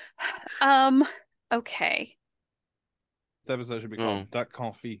 Okay. This episode should be called Duck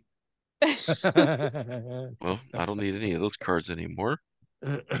Confit. Well, I don't need any of those cards anymore.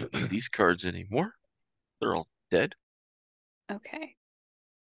 I don't need these cards anymore. They're all dead. Okay.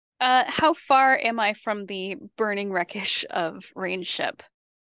 How far am I from the burning wreckage of Rayne's ship?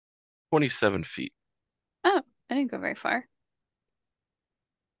 27 feet. Oh, I didn't go very far.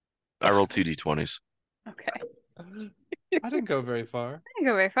 I rolled 2d20s. Okay. I didn't go very far. I didn't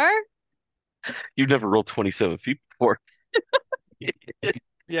go very far. You've never rolled 27 feet before.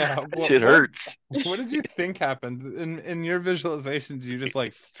 Yeah, it hurts. What did you think happened in your visualization? Did you just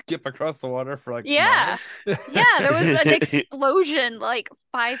like skip across the water for like Yeah, miles? yeah, there was an explosion like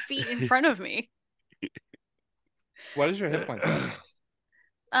 5 feet in front of me. What is your hit points?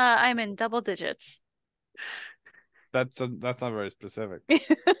 I'm in double digits. That's not very specific.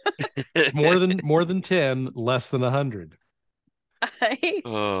 more than 10, less than 100.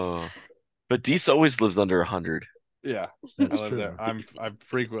 But Deese always lives under 100. Yeah, that's I live true. there. I'm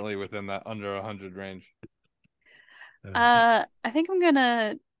frequently within that under 100 range. I think I'm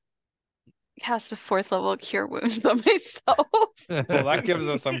gonna cast a 4th level cure wounds on myself. Well, that gives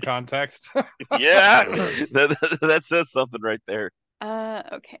us some context. Yeah, that says something right there.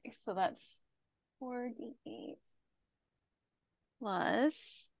 Okay, so that's 4d8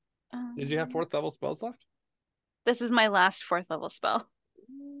 plus. Did you have 4th level spells left? This is my last 4th level spell.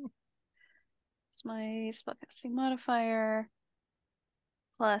 It's my spellcasting modifier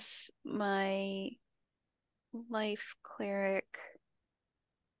plus my life cleric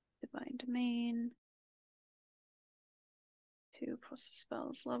divine domain 2 plus the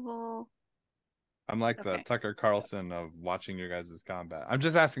spell's level. I'm like the Tucker Carlson of watching your guys' combat. I'm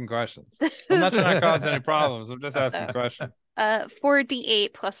just asking questions. I'm not trying to cause any problems. I'm just asking questions.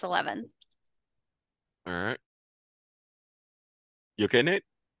 4d8 plus 11. All right. You okay, Nate?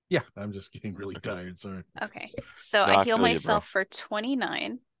 Yeah, I'm just getting really tired. Sorry. Okay, so I heal myself for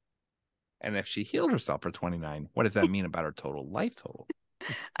 29. And if she healed herself for 29, what does that mean about her total life total?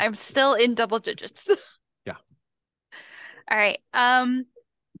 I'm still in double digits. Yeah. All right. And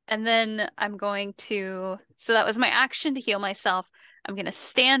then I'm going to. So that was my action to heal myself. I'm going to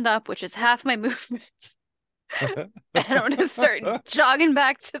stand up, which is half my movement. And I'm going to start jogging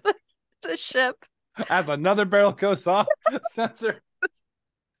back to the ship. As another barrel goes off, sensor.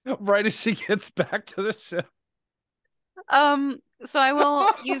 Right as she gets back to the ship. So I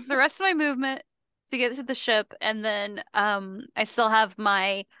will use the rest of my movement to get to the ship, and then I still have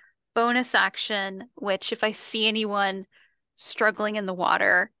my bonus action, which if I see anyone struggling in the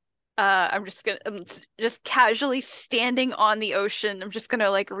water, I'm just casually standing on the ocean. I'm just gonna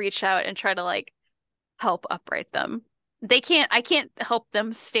like reach out and try to like help upright them. I can't help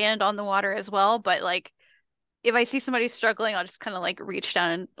them stand on the water as well, but like if I see somebody struggling, I'll just kind of like reach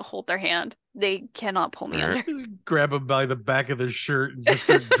down and hold their hand. They cannot pull me under. Just grab them by the back of their shirt and just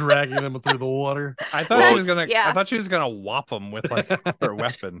start dragging them through the water. I thought she was gonna. Yeah. I thought she was gonna whop them with like her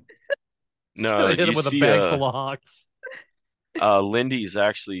weapon. No, hit him with a bag full of hawks. Lindy's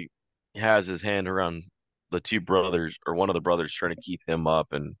actually has his hand around the two brothers, or one of the brothers, trying to keep him up.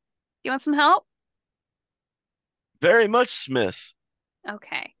 And you want some help? Very much, Miss.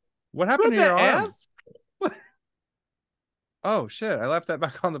 Okay. What happened to your arm? Oh shit! I left that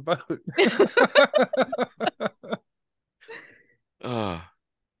back on the boat.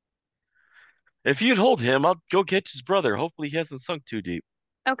 If you'd hold him, I'll go catch his brother. Hopefully he hasn't sunk too deep.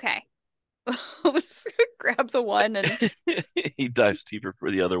 Okay. Just grab the one and He dives deeper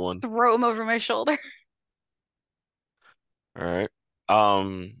for the other one. throw him over my shoulder. All right.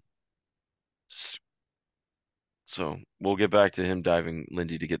 Um, so we'll get back to him diving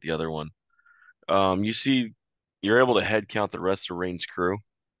Lindy to get the other one. You see, you're able to head count the rest of Rayne's crew.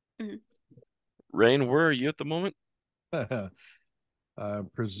 Mhm. Rayne, where are you at the moment?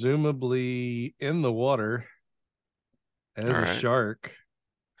 Presumably in the water as All a right. shark.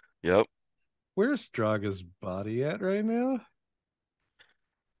 Yep. Where's Draga's body at right now?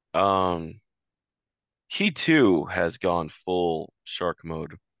 Um, he too has gone full shark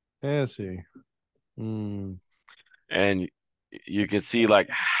mode, Let's see. and you can see like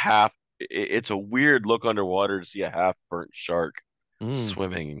half. It's a weird look underwater to see a half burnt shark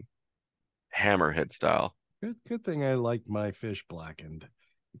swimming hammerhead style. Good thing I like my fish blackened.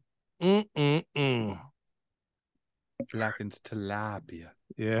 Blackened tilapia.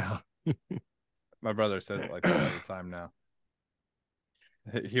 Yeah. My brother says it like that all the time now.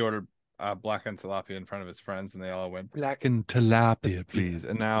 He ordered blackened tilapia in front of his friends, and they all went, "Blackened tilapia, please."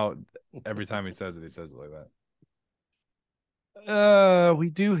 And now every time he says it like that. We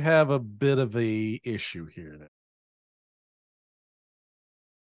do have a bit of a issue here.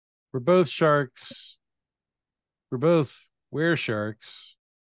 We're both sharks. We're both were sharks.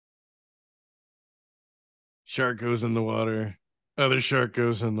 Shark goes in the water. Other shark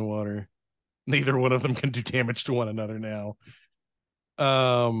goes in the water. Neither one of them can do damage to one another now.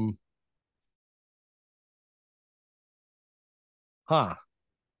 Huh.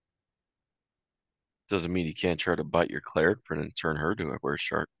 Doesn't mean you can't try to bite your cleric friend and turn her to a were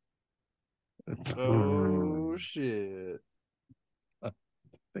shark. Oh shit! I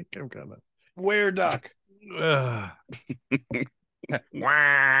think I'm gonna Where duck?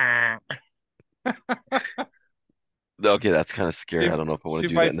 Okay, that's kind of scary. I don't know if I want to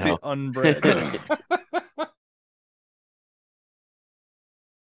do that now. The unbred.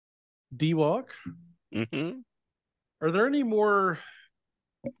 D-Walk, are there any more?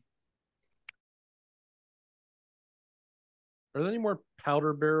 Are there any more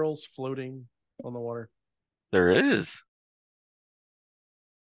powder barrels floating on the water? There is.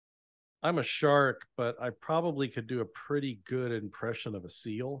 I'm a shark, but I probably could do a pretty good impression of a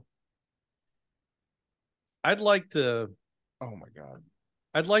seal. I'd like to. Oh my god!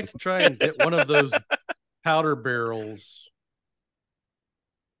 I'd like to try and get one of those powder barrels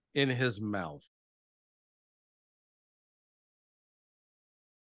in his mouth.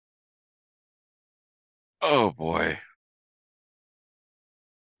 Oh boy.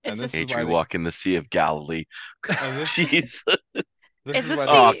 And this is Hate why you walk in the Sea of Galilee. Jesus.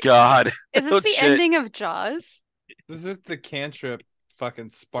 Oh God. Is this the ending of Jaws? This is the cantrip fucking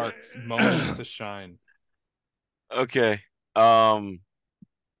sparks moment to shine. Okay.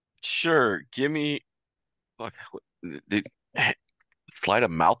 Sure. Give me. Fuck. Slide a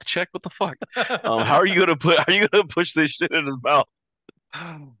mouth check. What the fuck? How are you gonna push this shit in his mouth?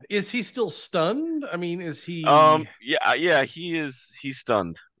 Is he still stunned? I mean, is he? Yeah. He's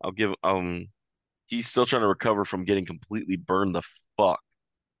stunned. I'll give. He's still trying to recover from getting completely burned the fuck.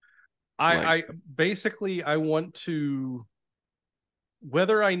 I basically I want to.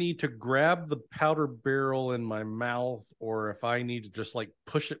 Whether I need to grab the powder barrel in my mouth or if I need to just like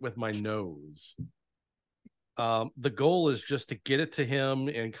push it with my nose. The goal is just to get it to him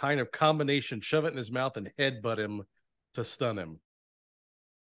and kind of combination, shove it in his mouth and headbutt him to stun him.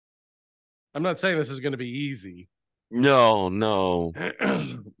 I'm not saying this is going to be easy. No.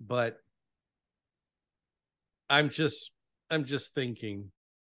 But I'm just thinking.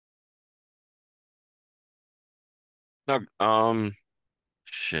 No,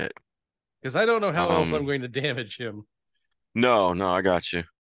 shit. Because I don't know how else I'm going to damage him. No, I got you.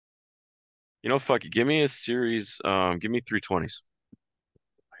 You know, fuck it. Give me a series. Give me 320s.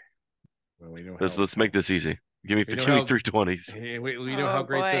 Well, we know let's make this easy. Give me 320s. Hey, we know how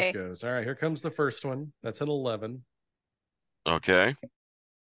great this goes. All right, here comes the first one. That's an 11. Okay.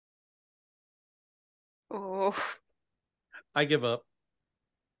 Oh. I give up.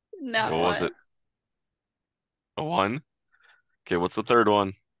 Not what one. Was it? A 1? Okay, what's the third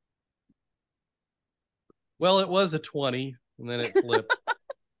one? Well, it was a 20, and then it flipped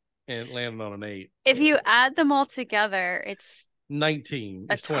and it landed on an 8. If you add them all together, it's 19.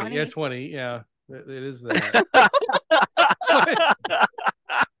 It's 20. 20. Yeah, 20. Yeah, it is that.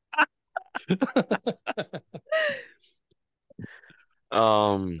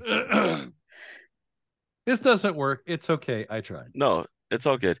 This doesn't work. It's okay. I tried. No, it's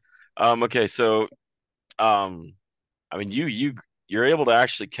all good. Okay, so I mean you're able to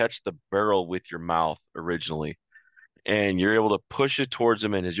actually catch the barrel with your mouth originally, and you're able to push it towards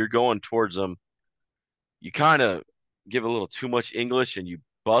him. And as you're going towards him, you kind of give a little too much English and you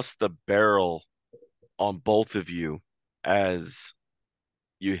bust the barrel on both of you as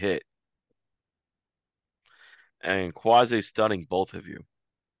you hit, and quasi stunning both of you.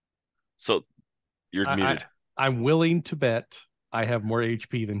 So you're muted. I'm willing to bet I have more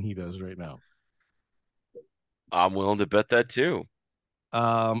HP than he does right now. I'm willing to bet that too.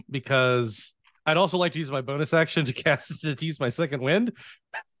 Because I'd also like to use my bonus action to cast to use my second wind.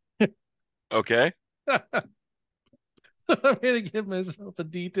 Okay. I'm gonna give myself a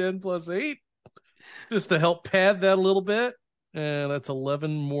D10 plus 8 just to help pad that a little bit. And that's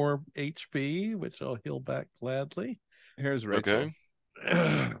 11 more HP, which I'll heal back gladly. Here's Rachel.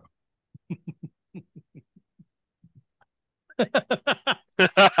 Okay.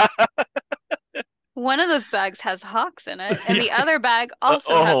 One of those bags has hawks in it, and the other bag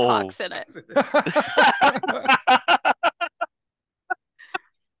also has hawks in it.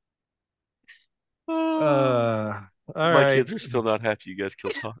 My kids are still not happy you guys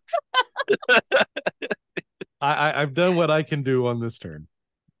killed hawks. I've done what I can do on this turn.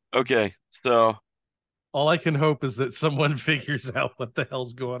 Okay, so all I can hope is that someone figures out what the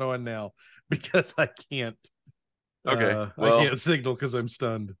hell's going on now, because I can't. Okay, well, I can't signal because I'm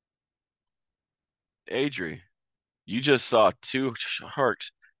stunned. Adri, you just saw two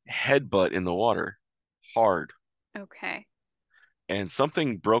sharks headbutt in the water hard. Okay. And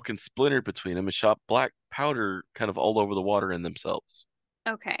something broke and splintered between them and shot black powder kind of all over the water in themselves.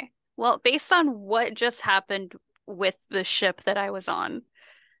 Okay. Well, based on what just happened with the ship that I was on,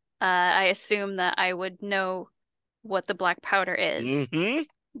 I assume that I would know what the black powder is. Mm-hmm.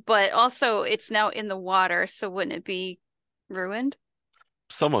 But also, it's now in the water, so wouldn't it be ruined?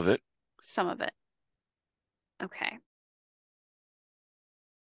 Some of it. Some of it. Okay.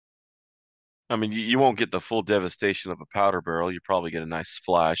 I mean, you won't get the full devastation of a powder barrel. You probably get a nice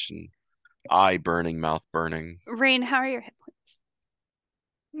splash and eye burning, mouth burning. Rayne, how are your hit points?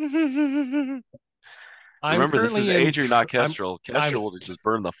 Remember, this is Adri, not Kestrel. Kestrel will just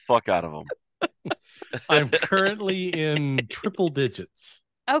burn the fuck out of them. I'm currently in triple digits.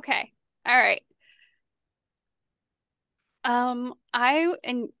 Okay. All right. Oh,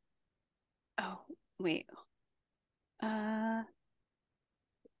 wait.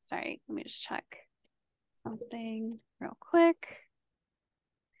 Sorry, let me just check something real quick.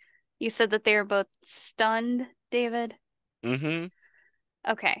 You said that they were both stunned, David? Mm-hmm.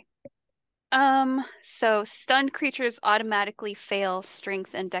 Okay. So stunned creatures automatically fail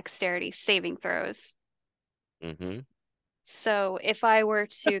strength and dexterity saving throws. Mm-hmm. So if I were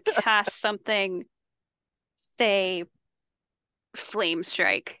to cast something, say, Flame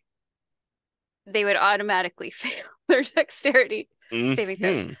Strike, they would automatically fail their dexterity saving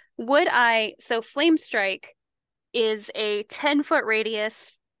throws. So Flame Strike is a 10-foot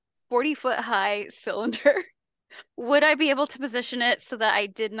radius, 40-foot high cylinder. Would I be able to position it so that I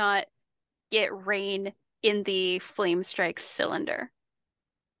did not get Rayne in the Flame Strike cylinder?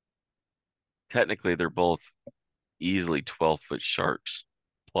 Technically, they're both easily 12-foot sharks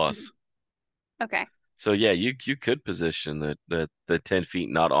plus. Okay. So yeah, you could position the 10 feet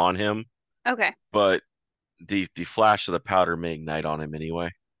not on him. Okay. But the flash of the powder may ignite on him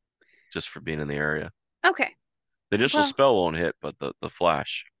anyway, just for being in the area. Okay. The initial spell won't hit, but the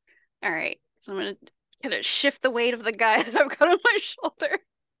flash. All right. So I'm gonna kind of shift the weight of the guy that I've got on my shoulder,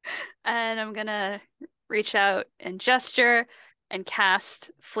 and I'm gonna reach out and gesture and cast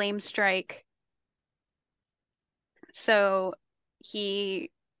Flame Strike. So he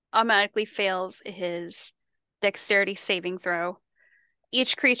automatically fails his dexterity saving throw.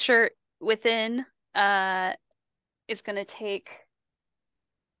 Each creature within is going to take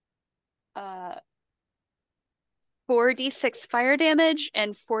 4d6 fire damage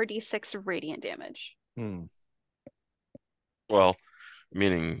and 4d6 radiant damage. Well,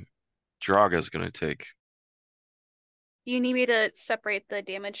 meaning Draga's going to take. You need me to separate the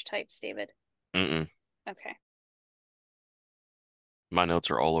damage types, David? Mm-mm. Okay. My notes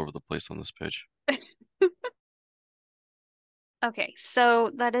are all over the place on this page. Okay, so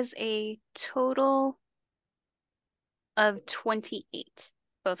that is a total of 28,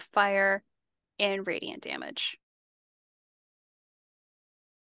 both fire and radiant damage.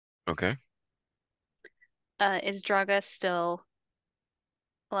 Okay. Is Draga still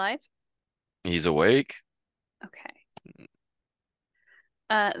alive? He's awake. Okay.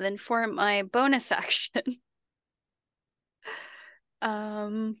 Then for my bonus action,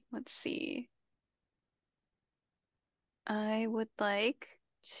 let's see. I would like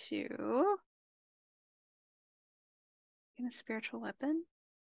to get a spiritual weapon.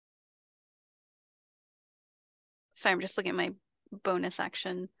 Sorry, I'm just looking at my bonus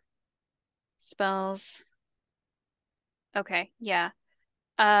action spells. Okay, yeah.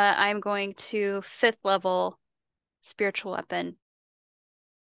 I'm going to 5th level spiritual weapon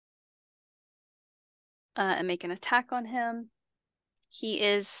and make an attack on him. He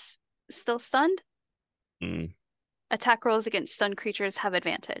is still stunned. Mm, Attack rolls against stunned creatures have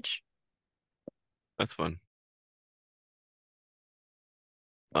advantage. that's fun.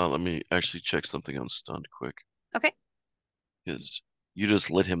 Let me actually check something on stunned quick. Okay. Because you just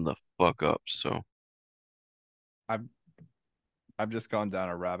lit him the fuck up, so. I've just gone down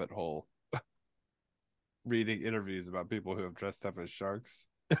a rabbit hole reading interviews about people who have dressed up as sharks.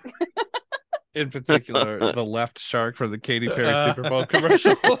 In particular, the left shark from the Katy Perry Super Bowl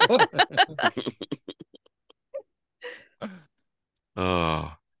commercial.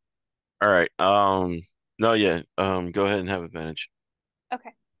 Oh. All right. No, yeah. Go ahead and have advantage.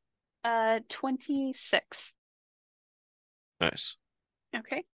 Okay. 26. Nice.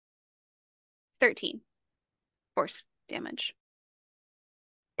 Okay. 13 force damage.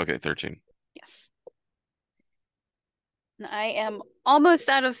 Okay, 13. Yes. And I am almost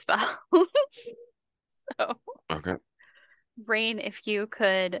out of spells. So, Okay. Rayne, if you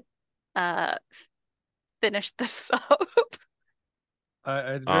could finish this up.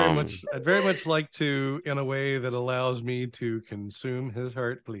 I'd Um, very much like to, in a way that allows me to consume his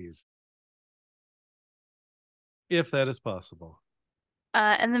heart, please. If that is possible.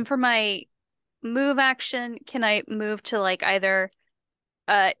 And then for my move action, can I move to like either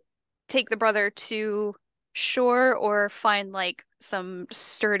take the brother to shore or find like some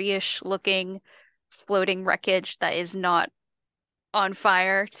sturdyish looking floating wreckage that is not on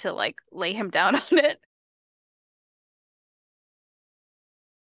fire to like lay him down on it?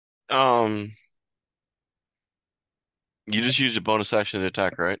 um, you just used a bonus action to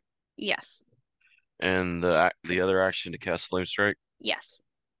attack, right? Yes. And the other action to cast Flame Strike. Yes.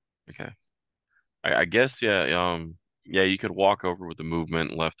 Okay. I guess yeah. Yeah, you could walk over with the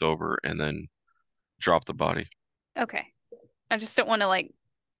movement left over and then drop the body. Okay. I just don't want to like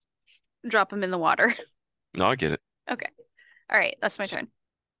drop him in the water. No, I get it. Okay. All right, that's my turn.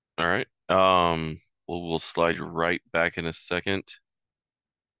 All right. We'll slide right back in a second.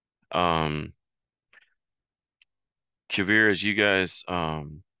 Um, Kavir, as you guys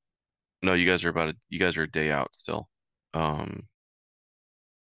no, you guys are a day out still. Um,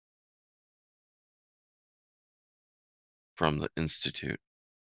 from the institute.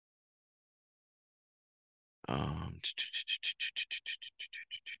 Um,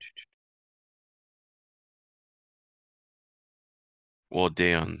 well, a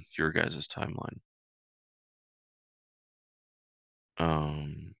day on your guys' timeline.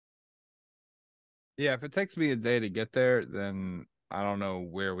 Um, Yeah, if it takes me a day to get there, then I don't know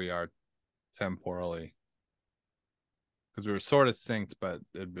where we are temporally. Because we were sort of synced, but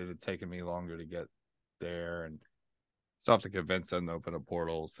it would have taken me longer to get there, and still have to convince them to open a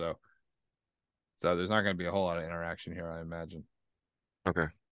portal. So there's not going to be a whole lot of interaction here, I imagine. okay.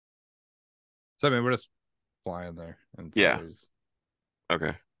 So I mean, we're just flying there until Yeah. there's.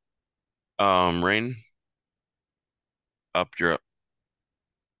 Okay. Rayne, you're up.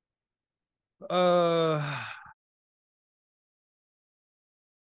 Uh,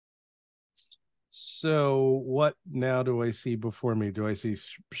 so what now do I see before me? Do I see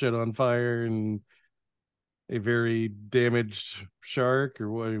shit on fire and a very damaged shark, or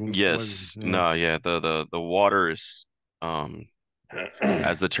what? Yes. Yeah. No, yeah, the water is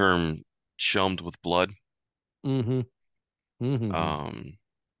as the term chummed with blood. Mm-hmm. Mm-hmm. Um,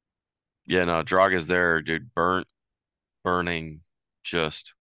 yeah, no, Draga's there, dude, burning,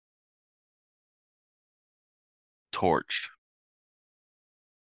 just torched.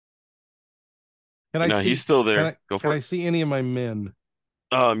 Can You I know, he's see? still Can there. I? Go Can for I it. see any of my men?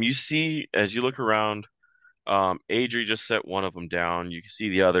 You see as you look around, Adri just set one of them down. You can see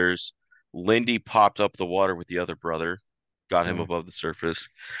the others. Lindy popped up the water with the other brother, got him Okay. above the surface.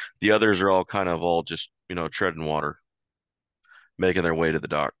 The others are all kind of all just, treading water, making their way to the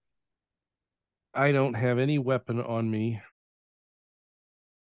dock. I don't have any weapon on me.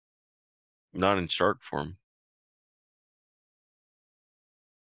 Not in shark form.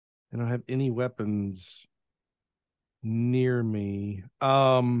 I don't have any weapons near me.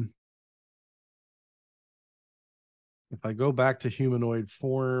 If I go back to humanoid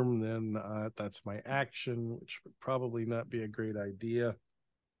form, then that's my action, which would probably not be a great idea.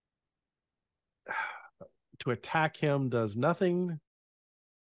 To attack him does nothing.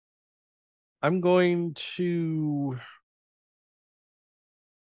 I'm going to.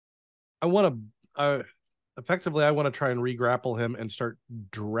 I want to. Effectively, I want to try and re-grapple him and start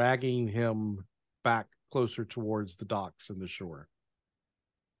dragging him back closer towards the docks and the shore.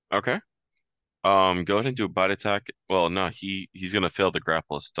 Okay. Go ahead and do a bite attack. Well, no, he's gonna fail the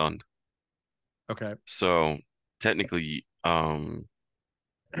grapple as stunned. Okay. So technically,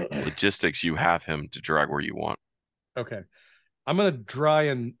 logistics, you have him to drag where you want. Okay. I'm gonna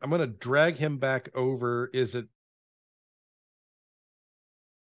drag him back over. Is it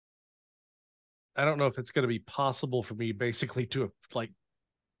I don't know if it's gonna be possible for me basically to like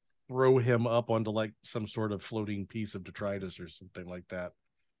throw him up onto like some sort of floating piece of detritus or something like that.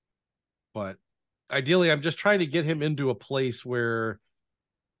 But ideally I'm just trying to get him into a place where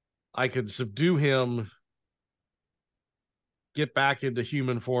I could subdue him, get back into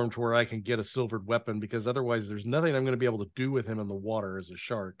human form to where I can get a silvered weapon, because otherwise there's nothing I'm going to be able to do with him in the water as a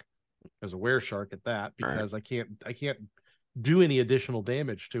shark, as a were shark at that, because Right. I can't do any additional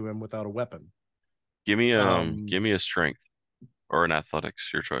damage to him without a weapon. Give me a strength or an athletics,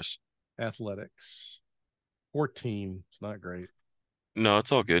 your choice. Athletics 14. It's not great. No,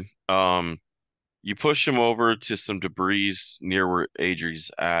 it's all good. You push him over to some debris near where Adri's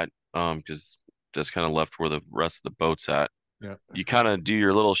at, because that's kind of left where the rest of the boat's at. Yeah. You kind of do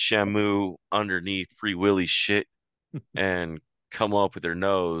your little Shamu underneath Free Willy shit and come up with your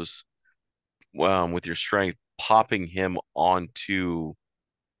nose, with your strength, popping him onto.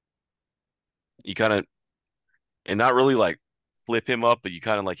 You kind of and not really like flip him up, but you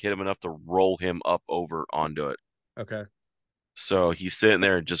kind of like hit him enough to roll him up over onto it. Okay. So he's sitting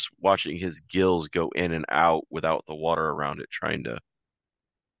there just watching his gills go in and out without the water around it, trying to.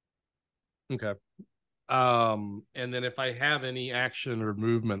 Okay. And then if I have any action or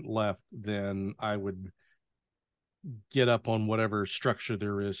movement left, then I would get up on whatever structure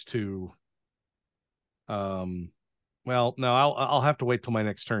there is to um well, no, I'll have to wait till my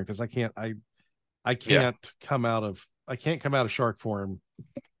next turn because I Yeah. I can't come out of shark form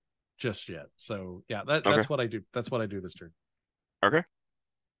just yet. So yeah, Okay. that's what I do. That's what I do this turn. Okay.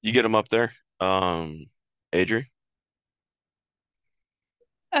 You get him up there. Adri.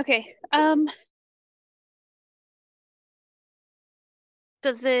 Okay.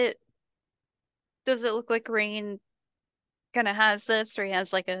 Does it look like Rayne kind of has this, or he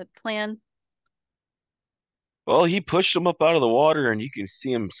has like a plan? Well, he pushed him up out of the water, and you can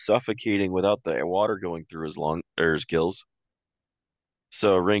see him suffocating without the water going through his lung or his gills.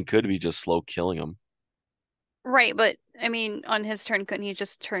 So Ring could be just slow killing him. Right, but I mean, on his turn, couldn't he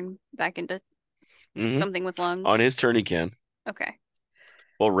just turn back into Hmm. something with On lungs? his turn, he can. Okay.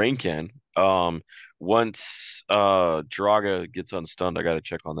 Well, Rain can. Once Draga gets unstunned, I got to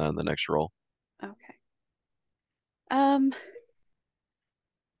check on that in the next roll. Okay. Um,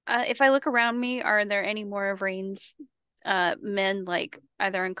 if I look around me, are there any more of Rayne's men like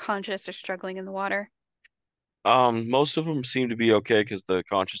either unconscious or struggling in the water? Most of them seem to be okay because the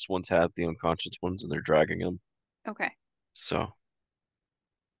conscious ones have the unconscious ones and they're dragging them. Okay. So,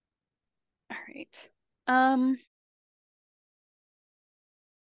 All right. Um,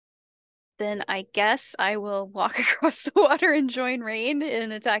 then I guess I will walk across the water and join Rayne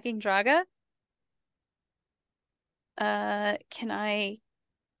in attacking Draga. Can I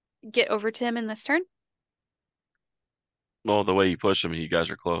get over to him in this turn? well, the way you push them, you guys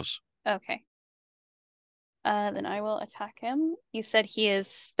are close. Okay. Then I will attack him. You said he is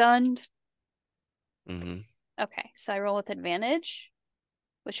stunned. Hmm. Okay, so I roll with advantage,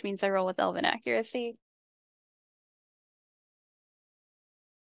 which means I roll with elven accuracy.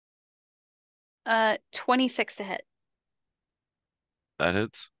 26 to hit. That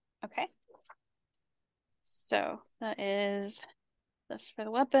hits. Okay. So that is this for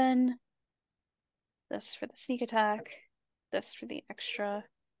the weapon, this for the sneak attack, this for the extra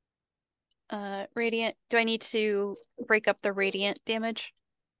radiant. Do I need to break up the radiant damage?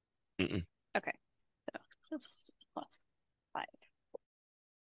 Mm-mm. Okay. So this plus 5.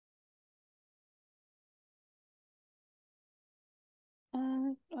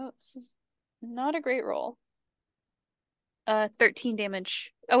 Oh, this is not a great roll. 13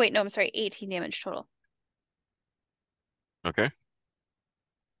 damage. Oh wait, no, I'm sorry, 18 damage total. Okay.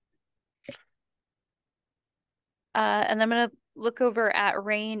 And I'm gonna look over at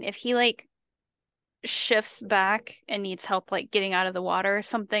Rayne. If he like shifts back and needs help like getting out of the water or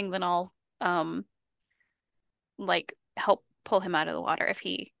something, then I'll like help pull him out of the water if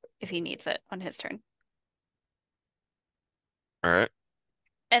he needs it on his turn. All right.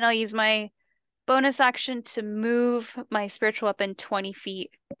 And I'll use my bonus action to move my spiritual weapon 20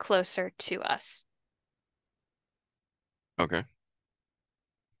 feet closer to us. Okay.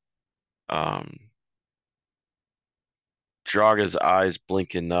 Um, Draga's eyes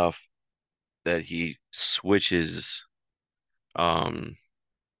blink enough that he switches um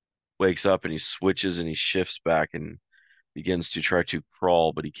wakes up and he switches and he shifts back and begins to try to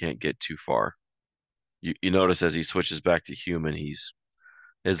crawl, but he can't get too far. You notice as he switches back to human,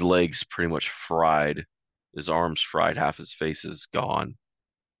 his legs pretty much fried, his arms fried, half his face is gone.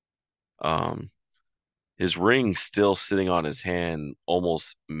 Um, his ring still sitting on his hand,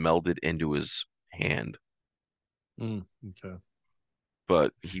 almost melded into his hand, Okay.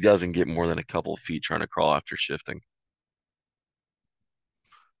 but he doesn't get more than a couple of feet trying to crawl after shifting.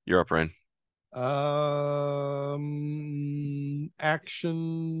 You're up, Rayne.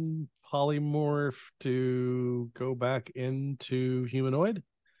 Action polymorph to go back into humanoid.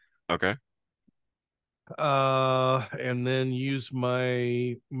 Okay. And then use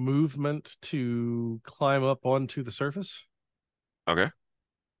my movement to climb up onto the surface. Okay.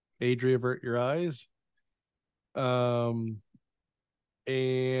 Adri, avert your eyes. And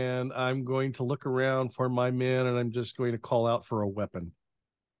I'm going to look around for my men, and I'm just going to call out for a weapon,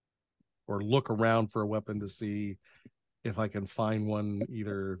 or look around for a weapon to see if I can find one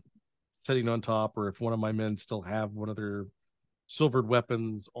either sitting on top, or if one of my men still have one of their silvered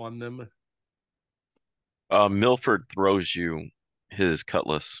weapons on them. Milford throws you his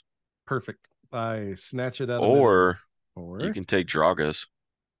cutlass. Perfect. I snatch it out of Or midair. you can take Draga's.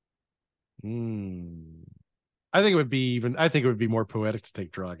 I think it would be more poetic to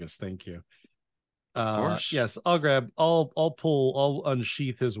take Dragas. Thank you. Of course. Yes, I'll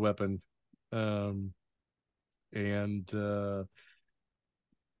unsheath his weapon. And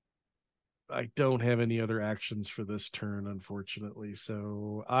I don't have any other actions for this turn, unfortunately.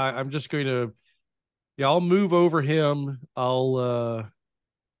 So I'm just going to, I'll move over him. I'll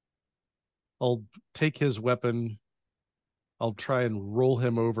take his weapon. I'll try and roll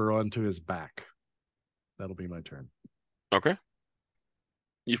him over onto his back. That'll be my turn. Okay.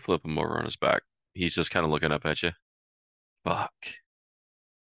 You flip him over on his back. He's just kind of looking up at you. Fuck.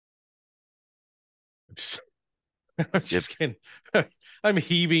 I'm just kidding. I'm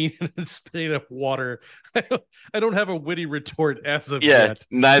heaving and spitting up water. I don't have a witty retort as of yet.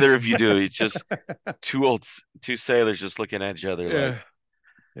 Neither of you do. It's just two sailors just looking at each other like,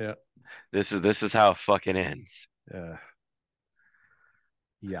 yeah. This is how it fucking ends.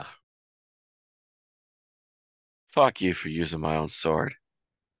 Yeah. Fuck you for using my own sword.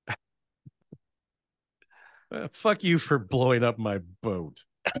 Fuck you for blowing up my boat.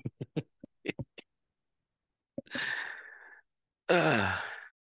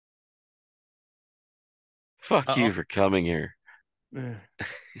 Fuck you for coming here.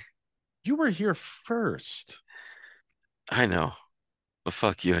 You were here first. I know, but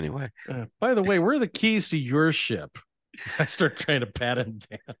fuck you anyway. By the way, where are the keys to your ship? I start trying to pat him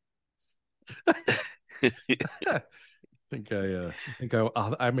down. I think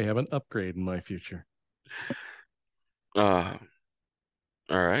I may have an upgrade in my future. All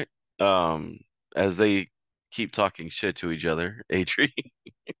right. As they keep talking shit to each other, Atri.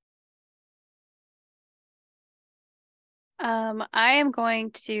 I am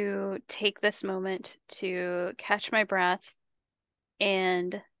going to take this moment to catch my breath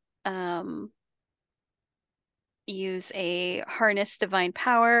and use a harness divine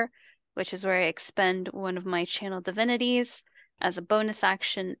power, which is where I expend one of my channel divinities as a bonus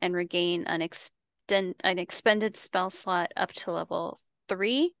action and regain an expended spell slot up to level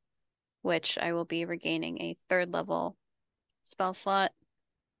 3, which I will be regaining a 3rd level spell slot.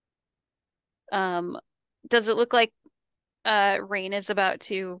 Does it look like Rayne is about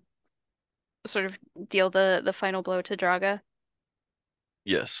to sort of deal the final blow to Draga?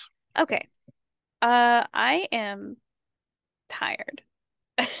 Yes. Okay. I am tired.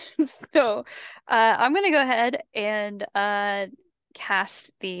 So I'm gonna go ahead and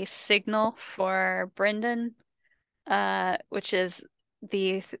cast the signal for Brendan, which is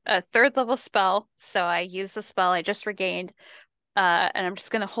the 3rd level spell. So I use the spell I just regained, and I'm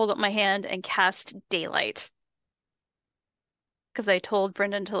just gonna hold up my hand and cast Daylight. Because I told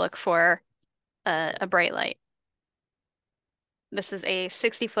Brendan to look for a bright light. This is a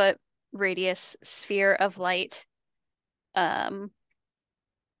 60-foot radius sphere of light.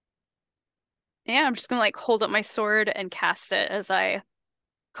 Yeah, I'm just gonna like hold up my sword and cast it as I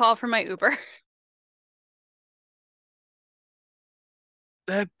call for my Uber.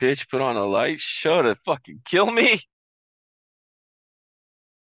 That bitch put on a light show to fucking kill me.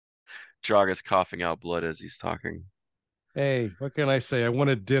 Draga's coughing out blood as he's talking. Hey, what can I say? I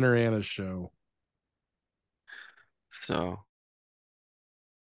wanted dinner and a show. So,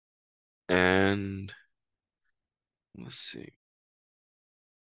 and let's see.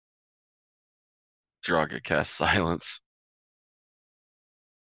 Draga casts silence.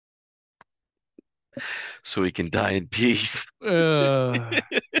 So he can die in peace.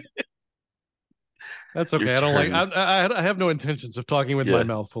 That's okay. Your I don't like. turn. I have no intentions of talking with my Yeah.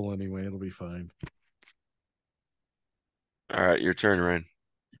 mouth full anyway. It'll be fine. All right, your turn, Rayne.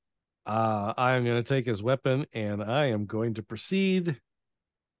 I am going to take his weapon and I am going to proceed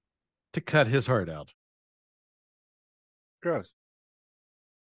to cut his heart out. Gross.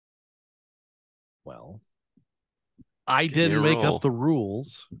 Well, I Give me a didn't make roll. up the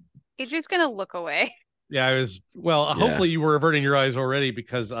rules. Adri's gonna look away. Yeah, I was. Well, Yeah. hopefully you were averting your eyes already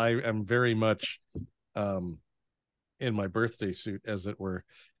because I am very much in my birthday suit, as it were.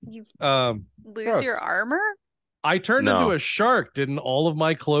 You Um, lose gross. your armor? I turned No. into a shark. Didn't all of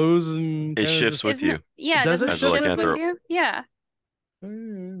my clothes and It kinda shifts just- with Isn't you. it- Yeah, Does doesn't it it As a shift with lycanthrope. you? Yeah.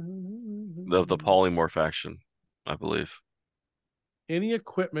 The polymorph action, I believe. Any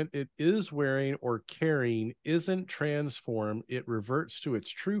equipment it is wearing or carrying isn't transformed. It reverts to its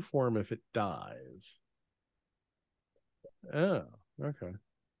true form if it dies. Oh, okay.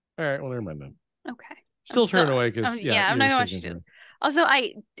 All right. Well, never mind then. Okay. Still turn away because I'm not gonna watch you do signature. it. Also,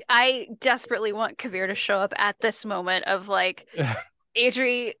 I desperately want Kavir to show up at this moment of like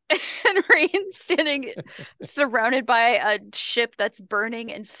Adri and Rayne standing surrounded by a ship that's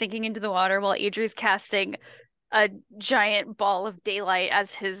burning and sinking into the water while Adri's casting a giant ball of daylight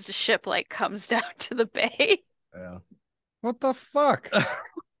as his ship like comes down to the bay. Yeah. What the fuck?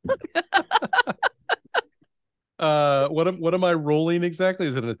 What am I rolling exactly?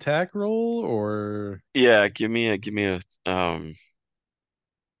 Is it an attack roll or Yeah, give me an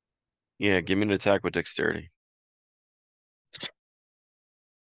attack with dexterity.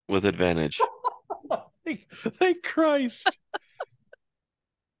 With advantage. thank Christ.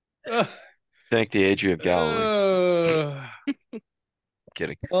 Thank the Adri of Galilee.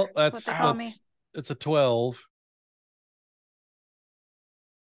 Kidding. Well, What they call me. It's a 12.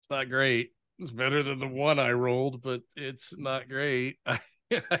 It's not great. It's better than the one I rolled, but it's not great.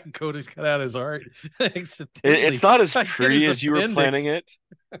 Cody's cut out his heart. It's not as I get pretty his as you were appendix. planning it.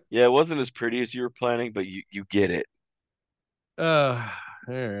 Yeah, it wasn't as pretty as you were planning, but you get it. All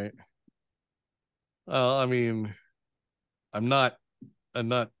right. Well, I mean, I'm not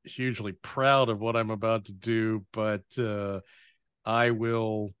hugely proud of what I'm about to do, but I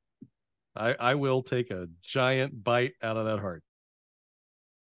will take a giant bite out of that heart.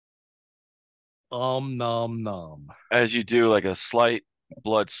 Nom nom. As you do, like a slight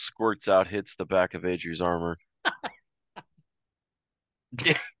blood squirts out, hits the back of Adri's armor.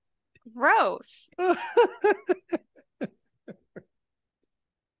 Gross.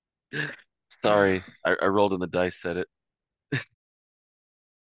 Sorry, I rolled in the dice, said it.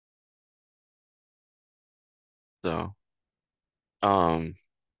 So,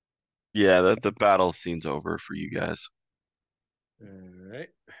 yeah, the battle scene's over for you guys. All right.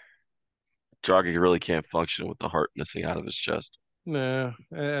 Draga really can't function with the heart missing out of his chest. No,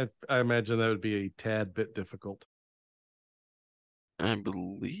 I imagine that would be a tad bit difficult. I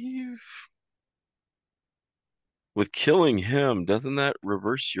believe with killing him, doesn't that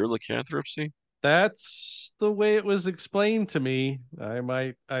reverse your lycanthropy? That's the way it was explained to me.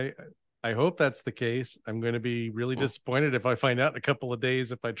 I hope that's the case. I'm going to be really disappointed if I find out in a couple of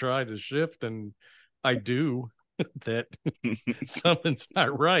days if I try to shift and I do that something's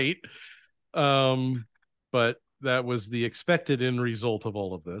not right. But that was the expected end result of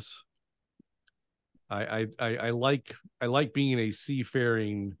all of this. I like being a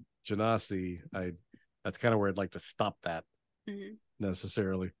seafaring genasi. That's kind of where I'd like to stop that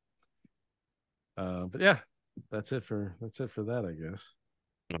necessarily. But yeah, that's it for that, I guess.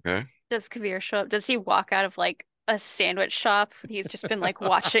 Okay. Does Kavir show up? Does he walk out of like a sandwich shop? He's just been like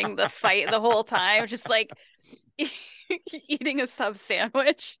watching the fight the whole time, just like eating a sub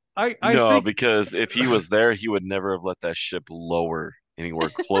sandwich. I No, think because if he was there, he would never have let that ship lower anywhere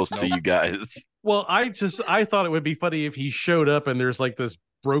close to you guys. well, I thought it would be funny if he showed up and there's like this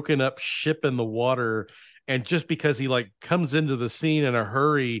broken up ship in the water, and just because he like comes into the scene in a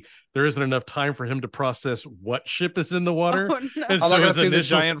hurry, there isn't enough time for him to process what ship is in the water. Oh, no. And I'm so not his gonna see the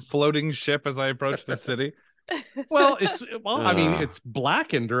initial- giant floating ship as I approach the city. Well, I mean, it's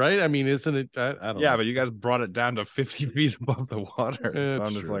blackened, right? I mean, isn't it? I don't know. Yeah, but you guys brought it down to 50 feet above the water. So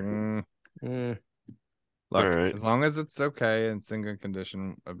I'm just true. like, Eh. look, Alright. as long as it's okay and it's in good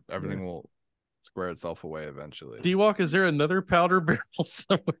condition, everything will square itself away eventually. D-Walk, is there another powder barrel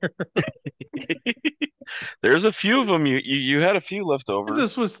somewhere? There's a few of them. You had a few left I over.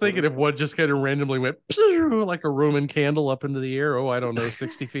 just was thinking if one just kind of randomly went pew, like a Roman candle up into the air. Oh, I don't know,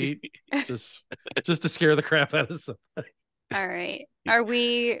 60 feet. Just to scare the crap out of somebody. All right. Are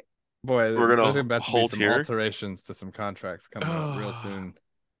we Boy, We're gonna there's about to be hold some here. alterations to some contracts coming up real soon.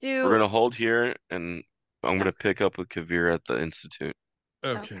 do We're gonna hold here, and I'm gonna pick up with Kavir at the Institute.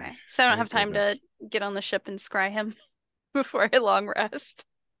 Okay. So I don't Thank have time goodness. to get on the ship and scry him before a long rest.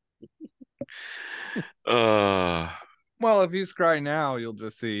 Well, if you scry now, you'll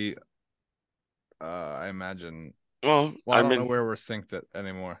just see. I imagine. Well, Well, I I don't know mean, where we're synced at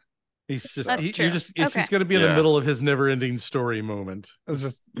anymore. He's just That's you're true. just Okay. he's going to be in the Yeah. middle of his never-ending story moment. It was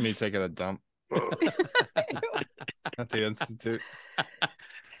just me taking a dump at the institute.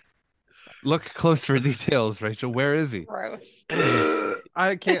 Look close for details, Rachel. Where is he? Gross.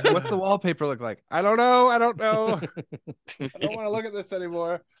 I can't. What's the wallpaper look like? I don't know. I don't know. I don't want to look at this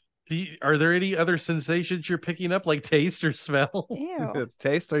anymore. Are there any other sensations you're picking up, like taste or smell? Ew.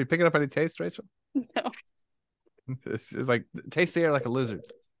 Taste? Are you picking up any taste, Rachel? No. It's like taste the air like a lizard.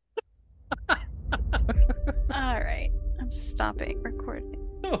 All right. I'm stopping recording.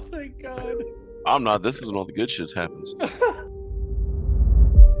 Oh, thank God. I'm not. This is when all the good shit happens.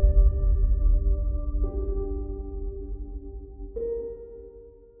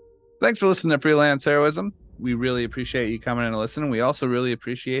 Thanks for listening to Freelance Heroism. We really appreciate you coming in and listening. We also really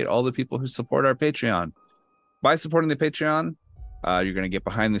appreciate all the people who support our Patreon. By supporting the Patreon, you're going to get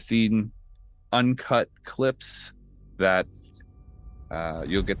behind the scene, uncut clips that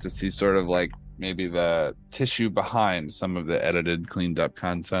you'll get to see sort of like maybe the tissue behind some of the edited, cleaned up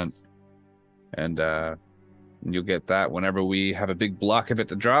content. And you'll get that whenever we have a big block of it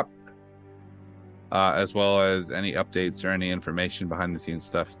to drop, as well as any updates or any information behind the scenes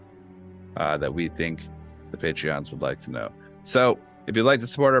stuff that we think the Patreons would like to know. So if you'd like to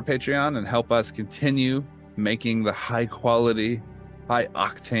support our Patreon and help us continue making the high quality, high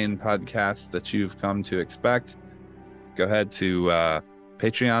octane podcast that you've come to expect, go ahead to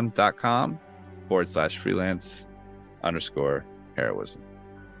patreon.com/freelance_heroism.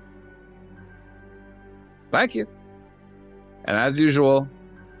 Thank you. And as usual,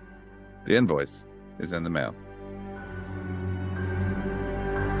 the invoice is in the mail.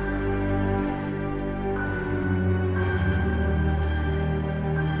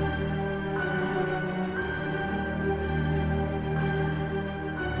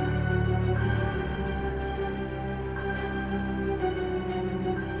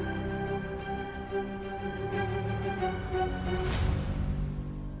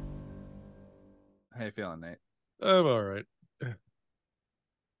 How you feeling, Nate? I'm all right.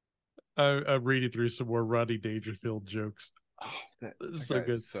 I'm reading through some more Rodney Dangerfield jokes. Oh, This that is so guy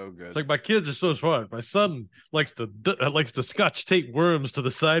good. is so good. It's like my kids are so smart. My son likes to scotch tape worms to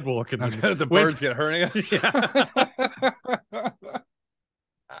the sidewalk and then the birds get hurting us.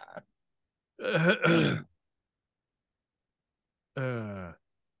 I've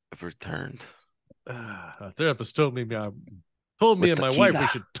returned. A therapist told me and my wife we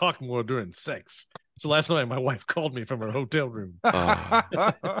should talk more during sex. So last night my wife called me from her hotel room. Oh,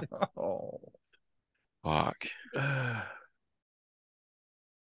 fuck.